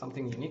 this is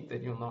something unique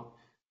that you'll not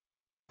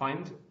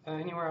find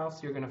anywhere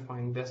else. You're going to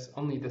find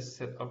only this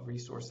set of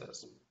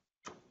resources.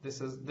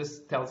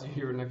 This tells you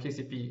you're in a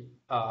KCP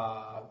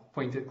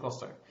pointed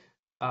cluster.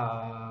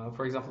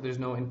 For example, there's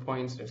no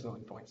endpoints, there's no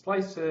endpoint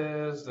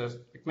slices, there's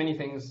like many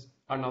things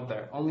are not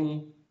there.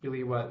 Only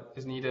really what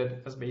is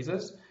needed as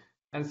basis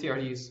and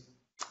CRDs.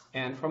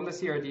 And from the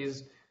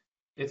CRDs,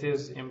 it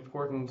is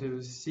important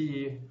to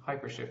see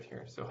HyperShift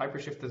here. So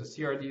HyperShift is a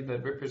CRD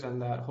that represents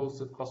that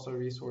hosted cluster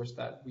resource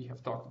that we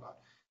have talked about.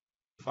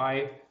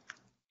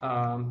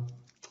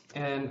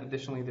 And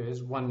additionally, there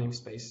is one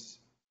namespace,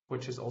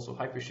 which is also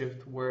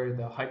HyperShift, where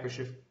the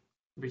HyperShift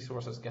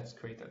resources gets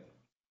created.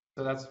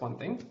 So that's one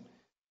thing.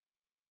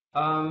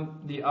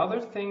 The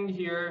other thing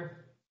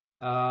here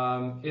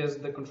is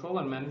the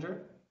controller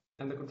manager,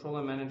 and the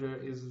controller manager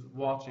is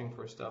watching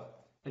for stuff.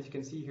 As you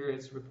can see here,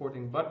 it's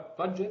reporting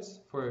budgets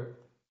for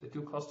the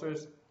two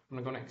clusters. I'm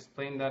not going to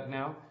explain that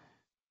now.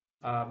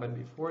 But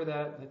before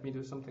that, let me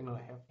do something that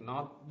I have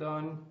not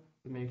done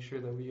to make sure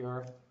that we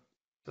are.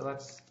 So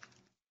let's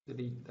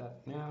delete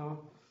that now.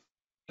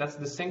 That's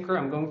the syncer.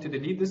 I'm going to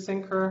delete the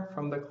syncer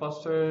from the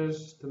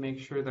clusters to make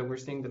sure that we're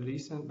seeing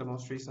the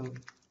most recent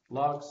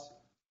logs.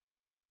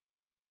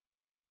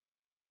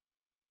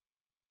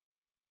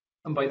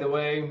 And by the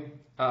way,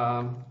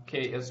 K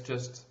is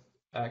just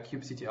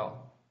kubectl,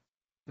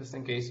 just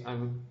in case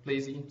I'm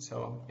lazy.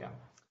 So yeah.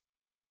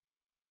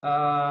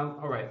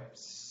 All right.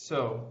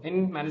 So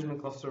in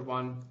management cluster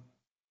 1,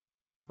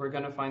 we're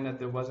going to find that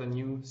there was a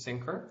new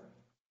syncer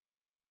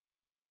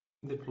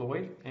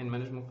deployed, and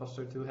management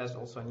cluster 2 has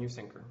also a new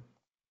syncer.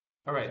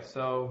 All right.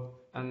 So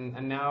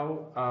and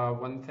now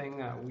one thing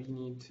that we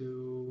need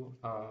to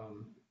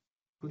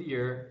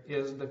clear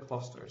is the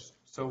clusters.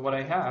 So what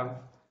I have.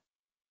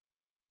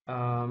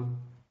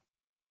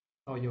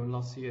 Oh, you will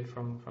not see it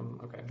from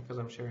okay, because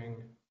I'm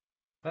sharing.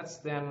 Let's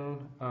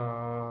then.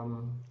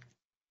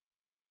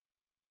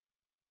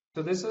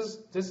 So this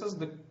is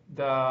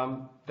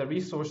the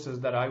resources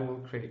that I will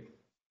create.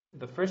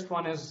 The first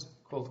one is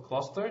called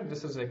cluster.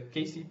 This is a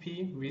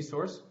KCP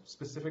resource,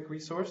 specific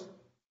resource.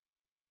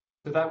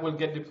 So that will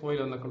get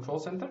deployed on the control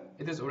center.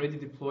 It is already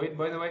deployed,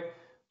 by the way,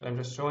 but I'm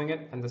just showing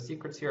it. And the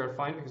secrets here are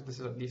fine because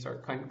these are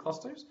kind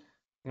clusters.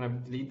 I'm going to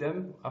delete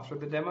them after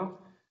the demo.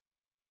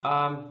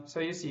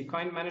 So you see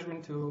kind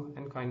management 2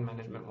 and kind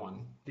management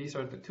 1. These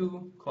are the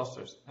two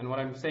clusters. And what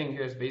I'm saying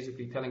here is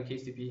basically telling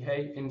KCP,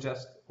 hey,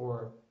 ingest,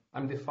 or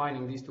I'm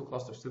defining these two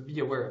clusters, so be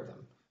aware of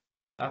them.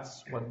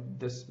 That's what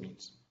this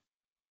means.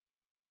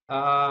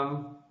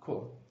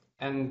 Cool.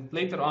 And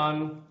later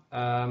on,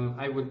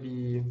 I will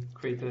be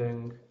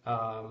creating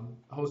a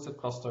hosted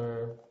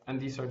cluster, and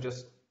these are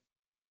just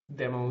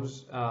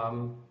demos.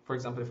 For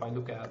example, if I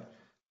look at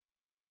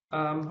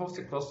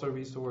hosted cluster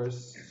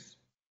resource,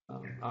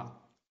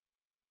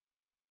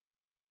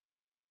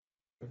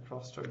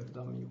 cluster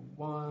dummy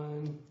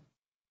 1.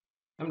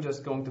 I'm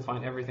just going to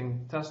find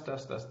everything test,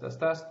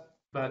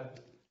 but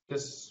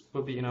this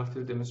will be enough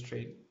to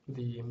demonstrate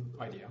the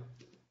idea.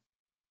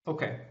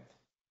 Okay,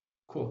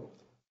 cool.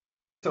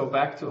 So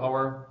back to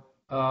our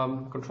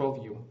control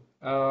view.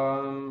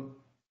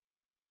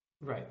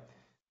 Right.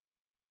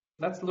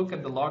 Let's look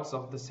at the logs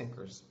of the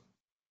syncers.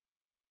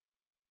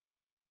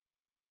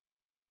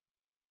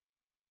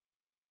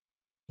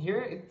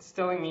 Here it's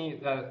telling me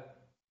that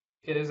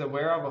it is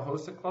aware of a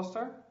hosted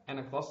cluster and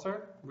a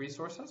cluster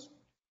resources,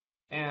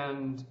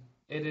 and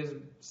it is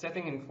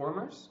setting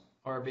informers,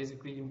 or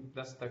basically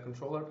that's the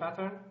controller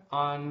pattern,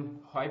 on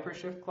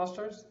HyperShift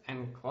clusters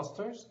and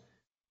clusters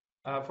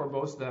for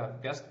both the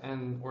guest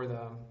and or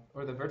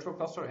the virtual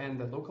cluster and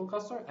the local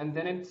cluster, and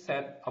then it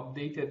set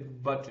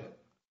updated budget.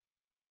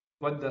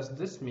 What does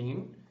this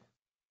mean?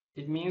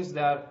 It means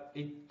that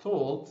it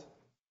told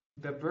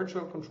the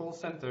virtual control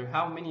center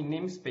how many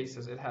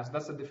namespaces it has.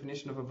 That's the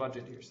definition of a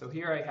budget here. So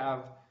here I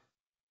have,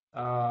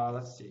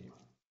 let's see,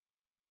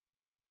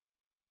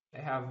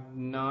 I have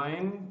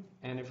 9,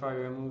 and if I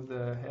remove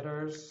the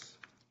headers,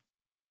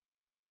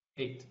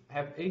 8. I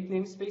have 8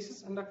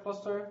 namespaces in that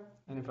cluster,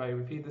 and if I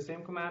repeat the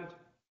same command,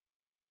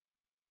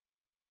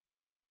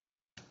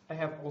 I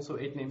have also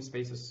 8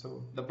 namespaces,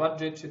 so the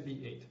budget should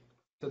be 8.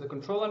 So the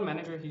controller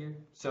manager here,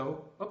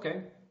 so,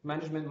 okay,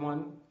 management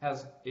 1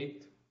 has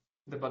 8.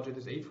 The budget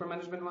is 8 for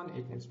management 1,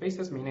 8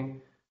 namespaces,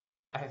 meaning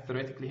I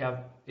theoretically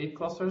have 8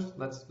 clusters.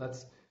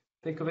 Let's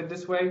think of it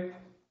this way.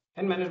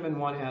 And management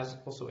 1 has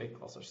also 8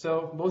 clusters.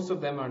 So most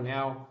of them are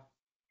now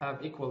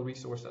have equal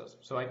resources.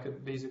 So I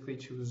could basically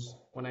choose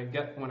when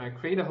I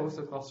create a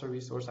hosted cluster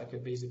resource, I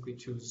could basically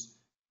choose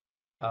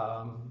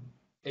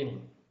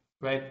any,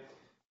 right?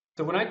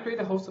 So when I create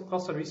a hosted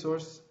cluster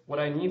resource, what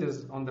I need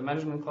is on the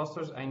management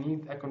clusters, I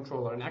need a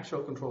controller, an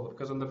actual controller,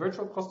 because on the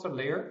virtual cluster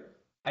layer,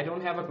 I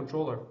don't have a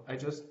controller. I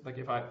just, like,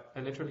 if I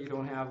literally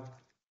don't have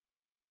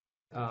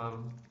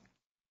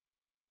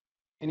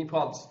any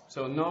pods.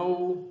 So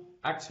no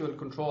actual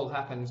control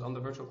happens on the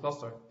virtual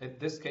cluster. In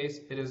this case,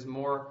 it is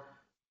more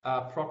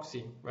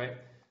proxy, right?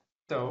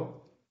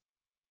 So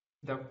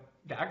the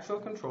actual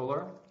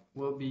controller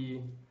will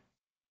be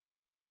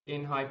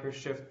in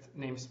HyperShift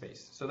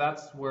namespace. So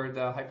that's where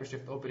the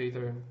HyperShift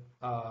operator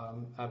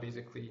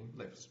basically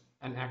lives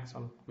and acts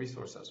on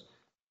resources.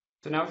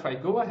 So now if I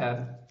go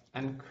ahead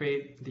and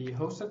create the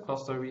hosted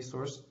cluster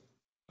resource,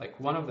 like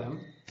one of them,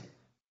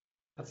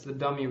 that's the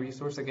dummy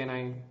resource again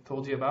I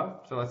told you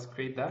about. So let's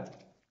create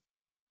that.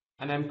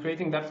 And I'm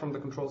creating that from the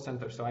control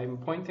center. So I'm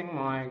pointing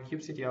my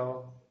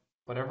kubectl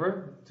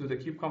whatever to the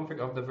kubeconfig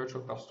of the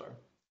virtual cluster.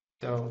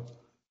 So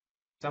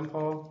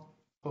example,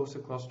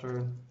 hosted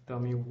cluster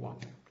dummy 1.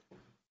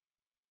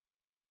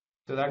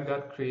 So that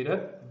got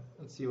created.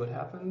 Let's see what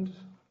happened.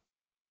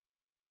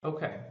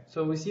 Okay,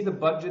 so we see the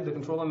budget. The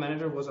controller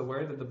manager was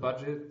aware that the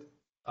budget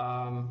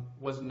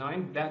was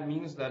 9. That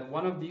means that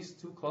one of these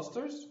two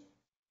clusters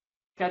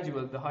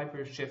scheduled the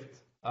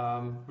HyperShift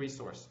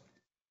resource.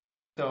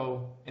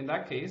 So in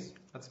that case,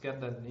 let's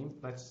get that name.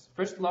 Let's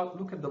first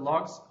look at the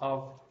logs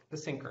of the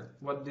syncer.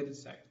 What did it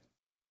say?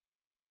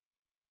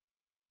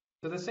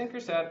 So the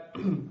syncer said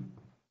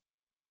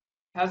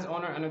has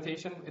owner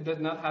annotation. It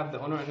did not have the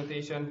owner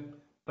annotation,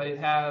 but it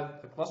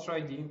had the cluster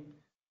ID,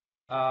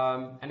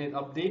 and it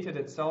updated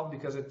itself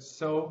because it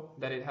saw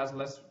that it has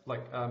less,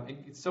 like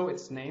it saw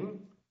its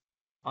name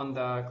on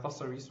the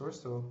cluster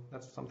resource. So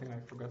that's something I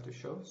forgot to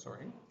show.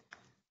 Sorry.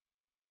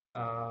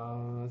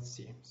 Let's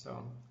see.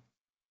 So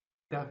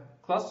the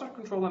cluster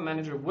controller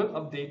manager will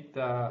update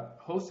the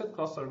hosted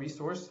cluster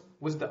resource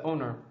with the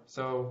owner.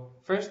 So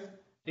first,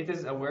 it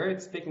is aware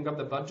it's picking up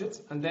the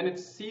budgets, and then it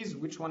sees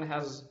which one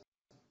has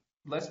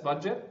less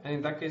budget, and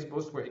in that case,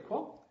 both were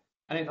equal,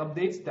 and it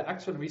updates the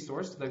actual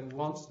resource that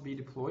wants to be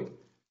deployed.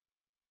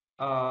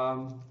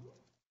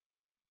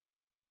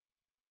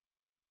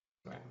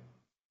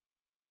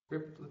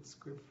 Let's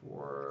script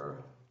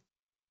for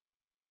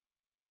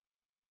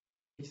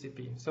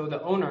KCP. So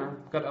the owner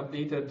got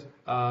updated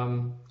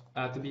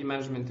to be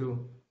management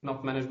 2,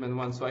 not management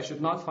 1. So I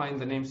should not find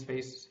the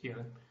namespace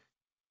here.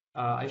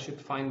 I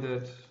should find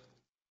it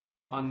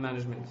on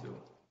management 2.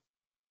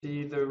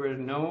 See, there were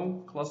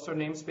no cluster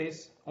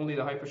namespace, only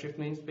the HyperShift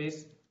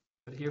namespace.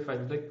 But here, if I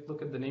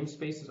look at the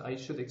namespaces, I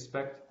should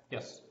expect,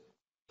 yes.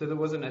 So there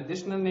was an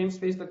additional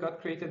namespace that got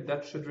created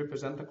that should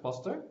represent the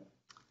cluster.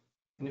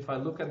 And if I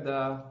look at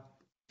the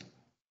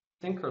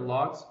syncer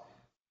logs,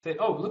 say,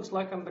 oh, looks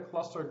like I'm the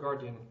cluster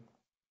guardian,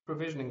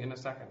 provisioning in a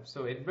second.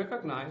 So it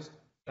recognized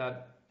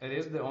that it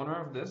is the owner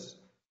of this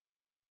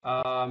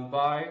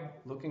by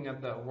looking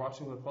at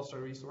watching the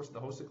cluster resource,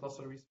 the hosted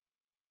cluster resource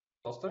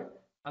cluster,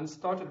 and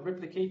started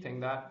replicating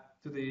that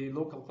to the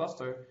local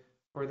cluster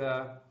for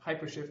the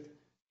HyperShift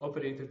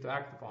operator to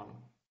act upon.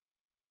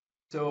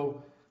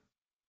 So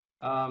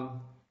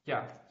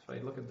yeah, so I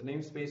look at the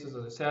namespaces,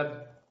 as I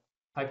said,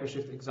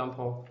 HyperShift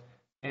example,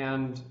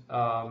 and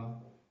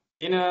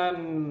in a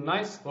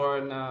nice or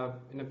in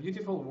a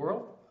beautiful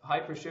world,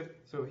 HyperShift.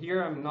 So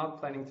here I'm not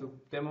planning to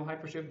demo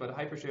HyperShift, but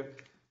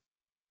HyperShift,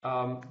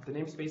 the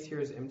namespace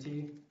here is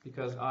empty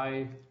because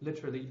I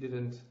literally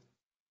didn't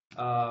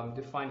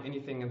define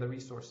anything in the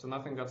resource, so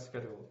nothing got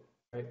scheduled,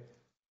 right?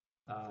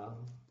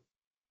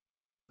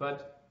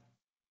 But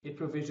it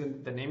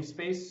provisioned the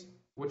namespace,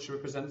 which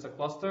represents a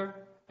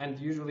cluster, and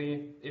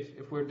usually,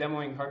 if we're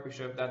demoing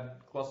HyperShift,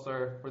 that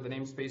cluster or the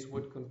namespace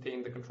would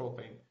contain the control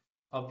plane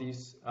of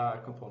these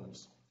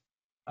components.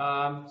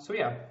 So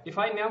yeah, if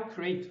I now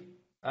create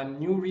a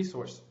new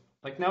resource,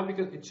 like now,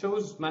 because it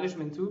shows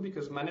management 2,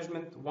 because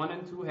management 1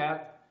 and 2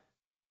 had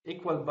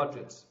equal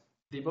budgets.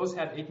 They both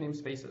had 8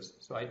 namespaces,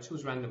 so I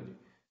choose randomly.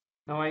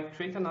 Now I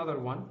create another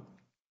one.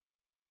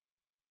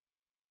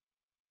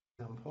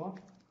 Example,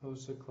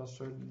 hosted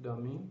cluster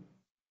dummy.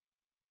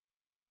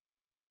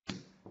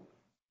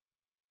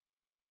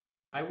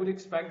 I would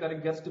expect that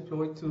it gets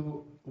deployed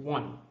to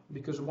 1,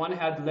 because 1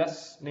 had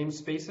less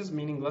namespaces,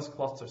 meaning less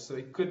clusters, so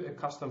it could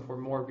custom for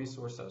more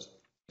resources.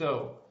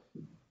 So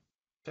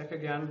check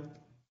again.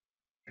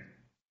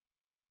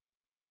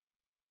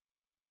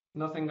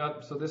 Nothing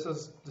got, so this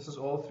is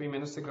all 3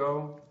 minutes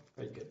ago.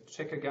 I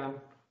check again,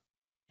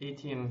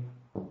 18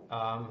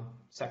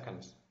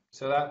 seconds.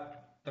 So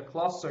that the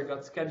cluster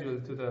got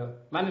scheduled to the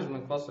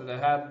management cluster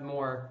that had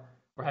more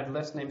or had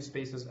less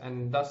namespaces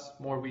and thus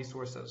more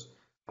resources.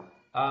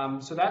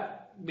 So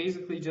that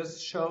basically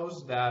just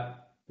shows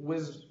that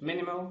with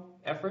minimal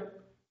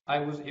effort, I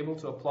was able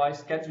to apply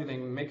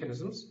scheduling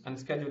mechanisms and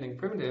scheduling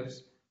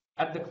primitives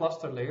at the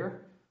cluster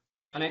layer,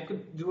 and I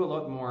could do a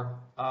lot more.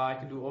 I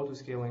could do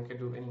auto-scaling, I could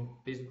do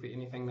basically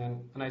anything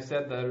then. And I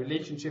said the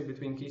relationship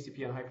between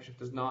KCP and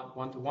HyperShift is not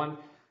one-to-one,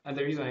 and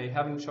the reason I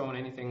haven't shown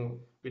anything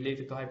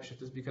related to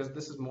HyperShift is because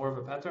this is more of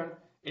a pattern.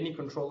 Any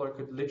controller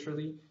could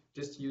literally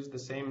just use the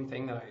same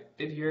thing that I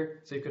did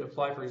here. So you could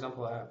apply, for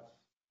example,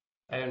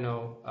 I don't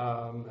know,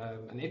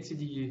 an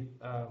etcd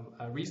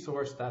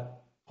resource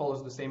that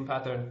follows the same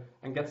pattern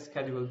and gets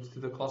scheduled to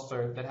the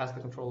cluster that has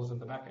the controllers in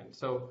the backend.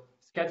 So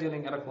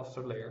scheduling at a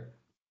cluster layer.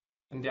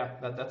 And yeah,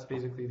 that's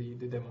basically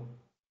the demo.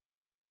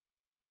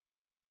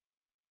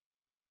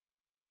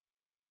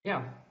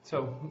 Yeah,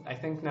 so I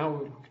think now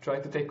we try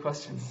to take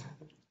questions.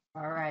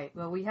 All right.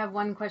 Well, we have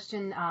one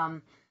question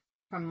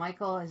from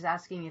Michael is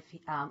asking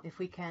if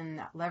we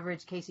can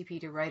leverage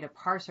KCP to write a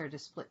parser to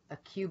split a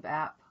kube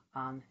app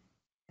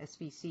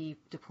SVC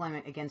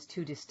deployment against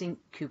 2 distinct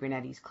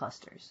Kubernetes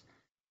clusters.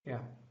 Yeah.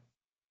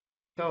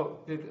 So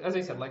as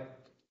I said, like,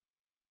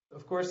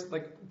 of course,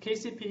 like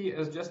KCP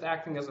is just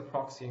acting as a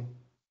proxy,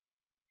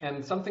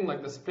 and something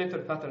like the splitter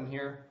pattern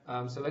here.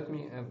 So let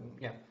me,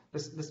 yeah, the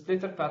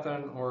splitter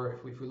pattern, or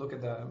if we look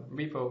at the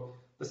repo,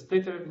 the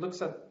splitter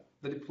looks at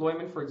the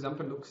deployment, for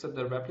example, looks at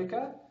the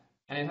replica,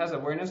 and it has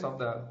awareness of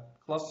the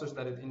clusters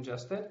that it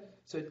ingested.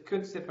 So it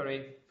could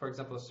separate, for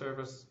example, a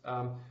service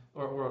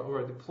or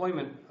a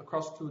deployment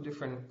across two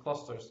different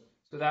clusters.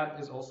 So that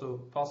is also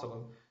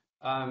possible.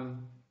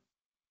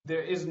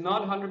 There is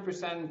not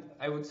 100%,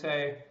 I would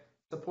say,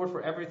 support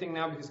for everything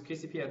now, because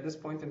KCP at this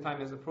point in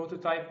time is a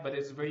prototype, but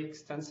it's very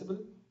extensible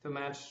to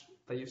match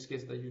the use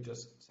case that you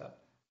just said.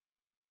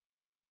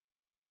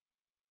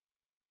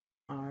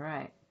 All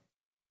right.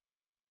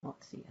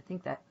 Let's see. I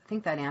think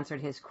that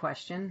answered his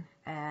question,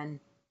 and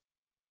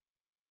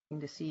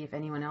to see if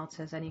anyone else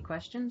has any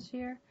questions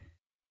here.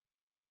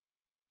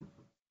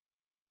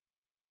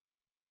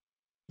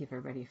 Give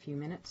everybody a few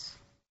minutes.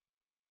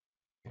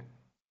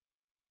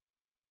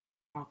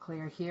 All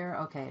clear here?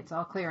 Okay, it's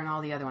all clear on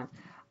all the other ones.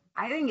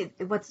 I think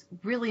what's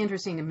really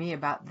interesting to me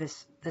about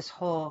this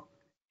whole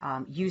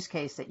use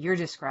case that you're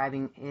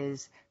describing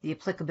is the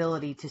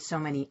applicability to so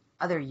many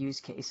other use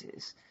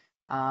cases.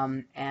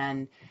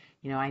 And,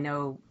 I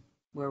know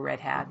we're Red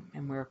Hat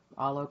and we're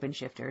all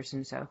OpenShifters,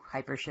 and so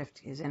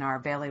HyperShift is in our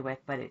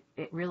bailiwick, but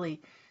it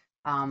really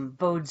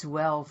bodes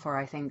well for,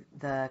 I think,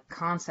 the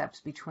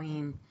concepts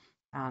between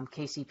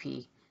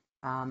KCP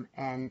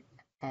and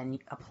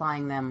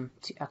applying them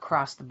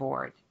across the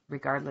board,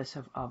 regardless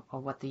of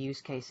what the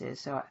use case is.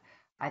 So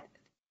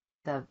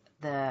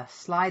the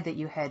slide that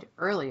you had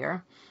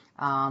earlier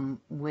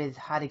with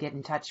how to get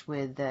in touch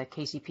with the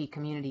KCP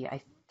community,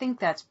 I think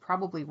that's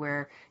probably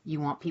where you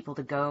want people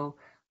to go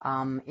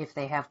if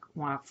they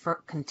want to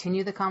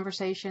continue the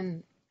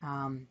conversation,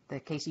 the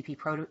KCP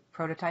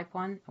prototype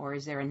one, or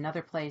is there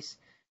another place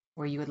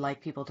where you would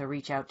like people to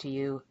reach out to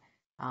you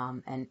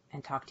and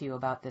talk to you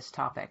about this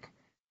topic?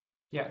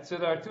 Yeah, so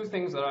there are two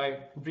things that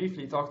I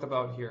briefly talked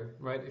about here,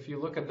 right? If you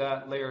look at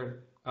that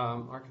layered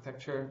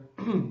architecture,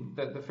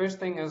 the first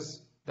thing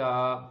is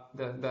the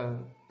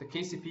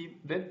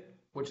KCP bit,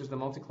 which is the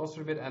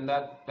multi-cluster bit, and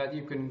that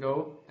you can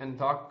go and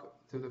talk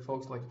to the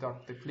folks like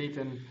Dr.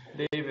 Clayton,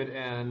 David,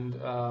 and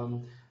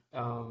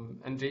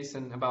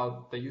Jason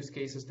about the use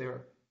cases.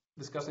 They're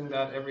discussing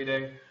that every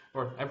day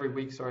or every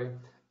week, sorry.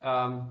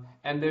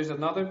 And there's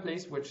another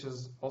place which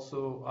is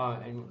also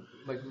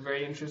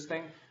very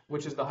interesting,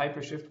 which is the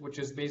HyperShift, which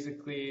is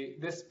basically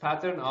this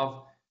pattern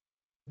of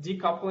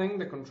decoupling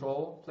the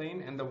control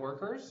plane and the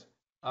workers,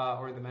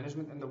 or the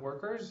management and the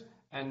workers,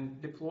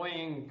 and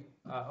deploying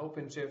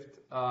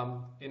OpenShift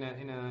in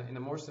a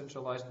more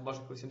centralized,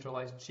 logically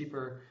centralized,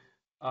 cheaper,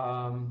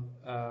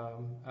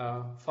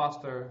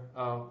 faster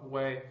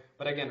way.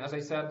 But again, as I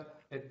said,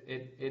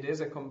 it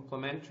is a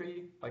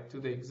complementary to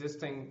the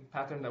existing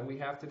pattern that we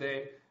have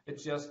today. It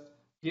just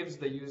gives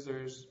the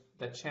users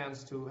the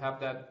chance to have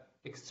that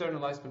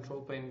externalized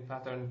control plane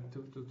pattern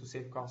to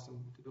save costs and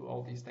to do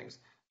all these things.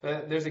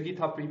 There's a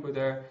GitHub repo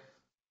there.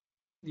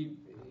 The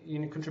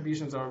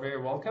contributions are very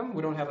welcome.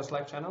 We don't have a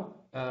Slack channel,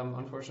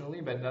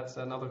 unfortunately, but that's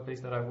another place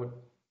that I would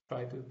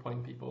try to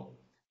point people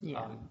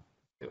to.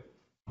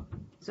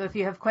 So if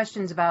you have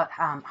questions about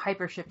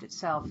HyperShift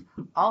itself,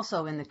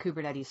 also in the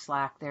Kubernetes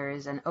Slack, there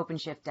is an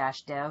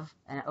OpenShift-dev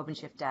and an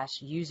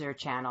OpenShift-user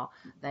channel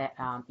that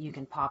you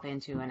can pop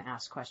into and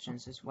ask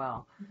questions as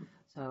well.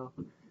 So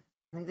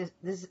I think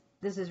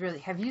this is really,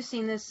 have you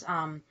seen this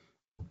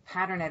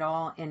pattern at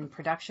all in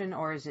production,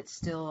 or is it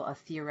still a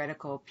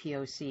theoretical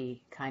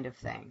POC kind of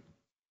thing?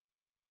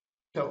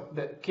 So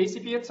the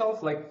KCP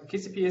itself,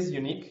 KCP is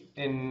unique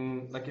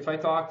in, if I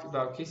talk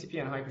about KCP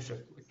and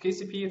HyperShift,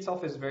 KCP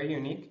itself is very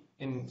unique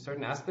in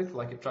certain aspects,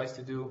 it tries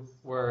to do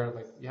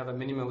where you have a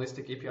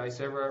minimalistic API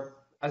server.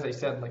 As I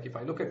said, if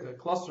I look at the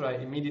cluster, I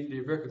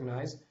immediately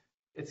recognize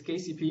it's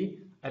KCP.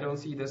 I don't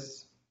see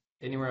this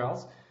anywhere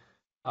else.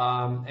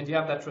 And you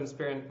have that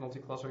transparent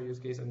multi-cluster use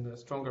case and the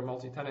stronger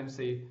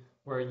multi-tenancy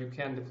where you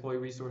can deploy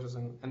resources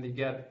and they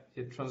get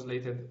it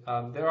translated.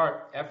 There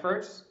are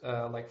efforts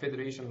like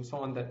Federation and so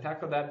on that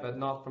tackle that, but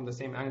not from the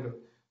same angle.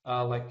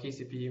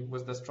 KCP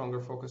was the stronger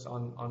focus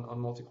on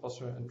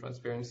multi-cluster and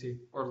transparency,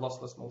 or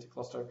lossless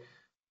multi-cluster.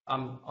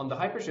 On the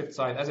HyperShift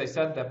side, as I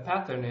said, the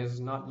pattern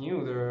is not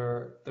new.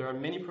 There are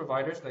many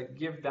providers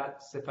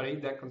that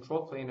separate that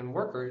control plane and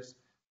workers.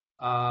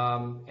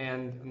 And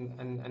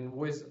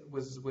with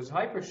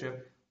HyperShift,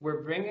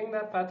 we're bringing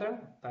that pattern,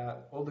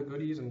 all the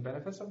goodies and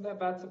benefits of that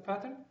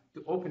pattern,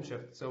 to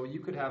OpenShift. So you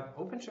could have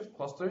OpenShift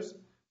clusters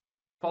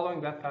following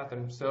that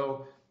pattern.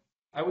 So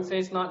I would say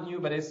it's not new,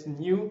 but it's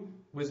new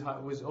with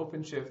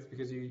OpenShift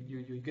because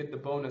you get the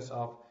bonus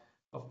of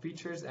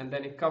features, and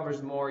then it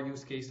covers more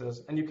use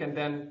cases, and you can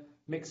then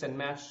mix and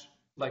match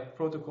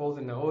protocols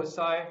in the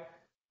OSI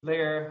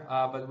layer,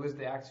 but with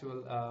the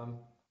actual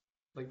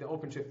the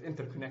OpenShift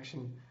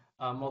interconnection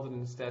model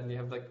instead. And you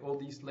have all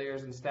these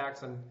layers and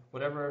stacks, and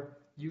whatever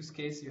use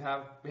case you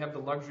have, we have the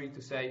luxury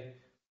to say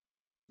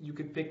you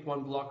could pick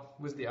one block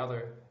with the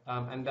other,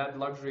 and that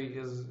luxury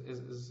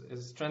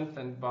is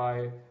strengthened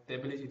by the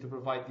ability to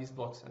provide these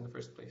blocks in the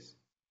first place.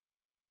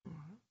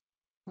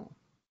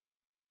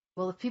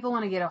 Well, if people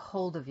want to get a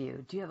hold of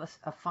you, do you have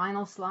a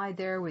final slide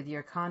there with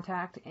your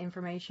contact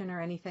information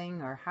or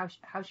anything, or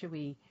how should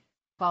we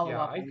follow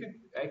Yeah, up.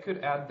 I could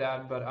add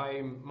that, but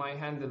my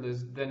handle is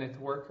the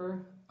networker.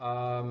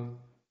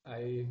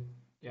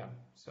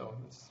 So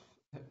it's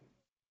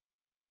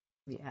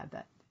We add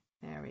that.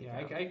 There we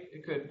yeah, go. I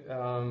could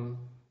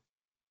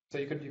so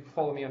you could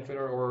follow me on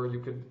Twitter or you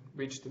could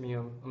reach to me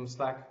on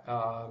Slack.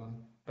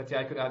 But yeah,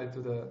 I could add it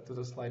to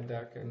the slide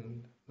deck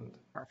and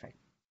Perfect.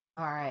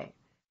 All right.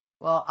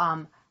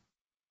 Well,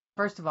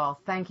 first of all,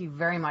 thank you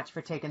very much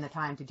for taking the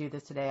time to do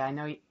this today. I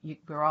know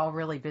we're all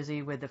really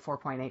busy with the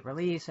 4.8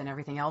 release and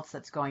everything else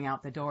that's going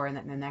out the door in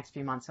the next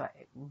few months. So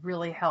it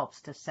really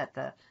helps to set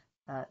the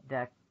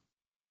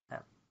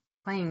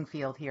playing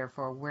field here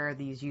for where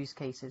these use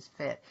cases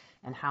fit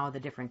and how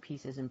the different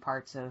pieces and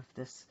parts of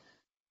this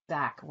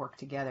stack work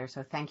together.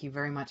 So thank you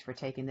very much for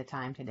taking the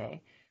time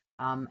today.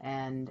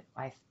 And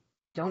I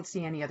don't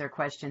see any other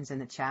questions in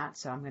the chat,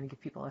 so I'm going to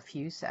give people a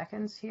few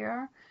seconds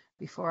here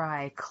before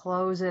I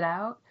close it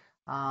out.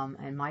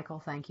 And Michael,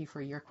 thank you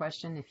for your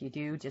question. If you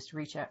do, just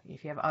reach out.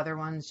 If you have other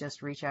ones,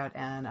 just reach out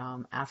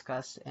and ask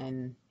us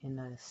in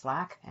the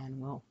Slack, and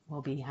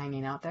we'll be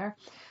hanging out there,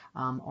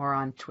 or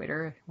on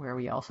Twitter, where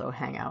we also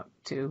hang out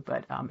too.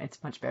 But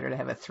it's much better to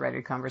have a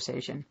threaded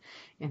conversation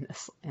in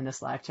the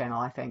Slack channel,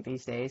 I think,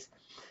 these days.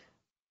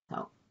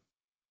 So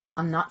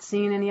I'm not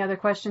seeing any other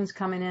questions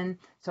coming in.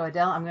 So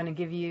Adel, I'm going to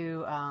give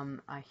you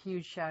a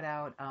huge shout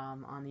out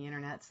on the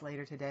internets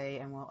later today,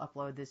 and we'll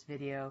upload this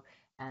video.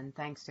 And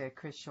thanks to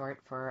Chris Short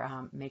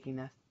for making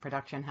the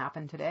production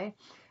happen today.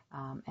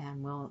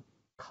 And we'll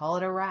call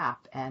it a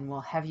wrap, and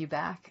we'll have you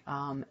back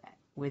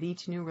with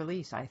each new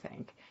release, I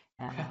think.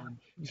 And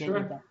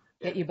sure.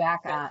 Get you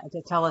back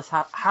to tell us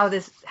how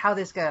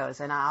this goes.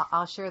 And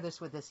I'll share this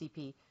with the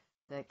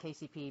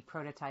KCP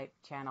prototype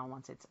channel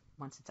once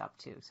it's up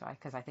too. So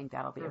because I think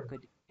that'll be a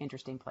good,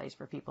 interesting place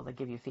for people to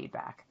give you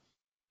feedback.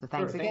 So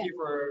thanks again. Thank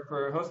you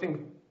for hosting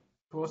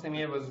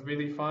me. It was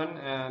really fun,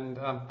 and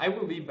I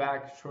will be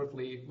back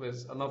shortly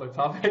with another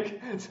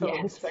topic. So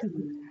yes.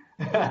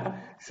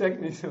 Expect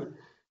me soon.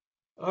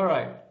 All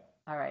right.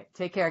 All right.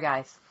 Take care,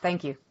 guys.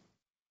 Thank you.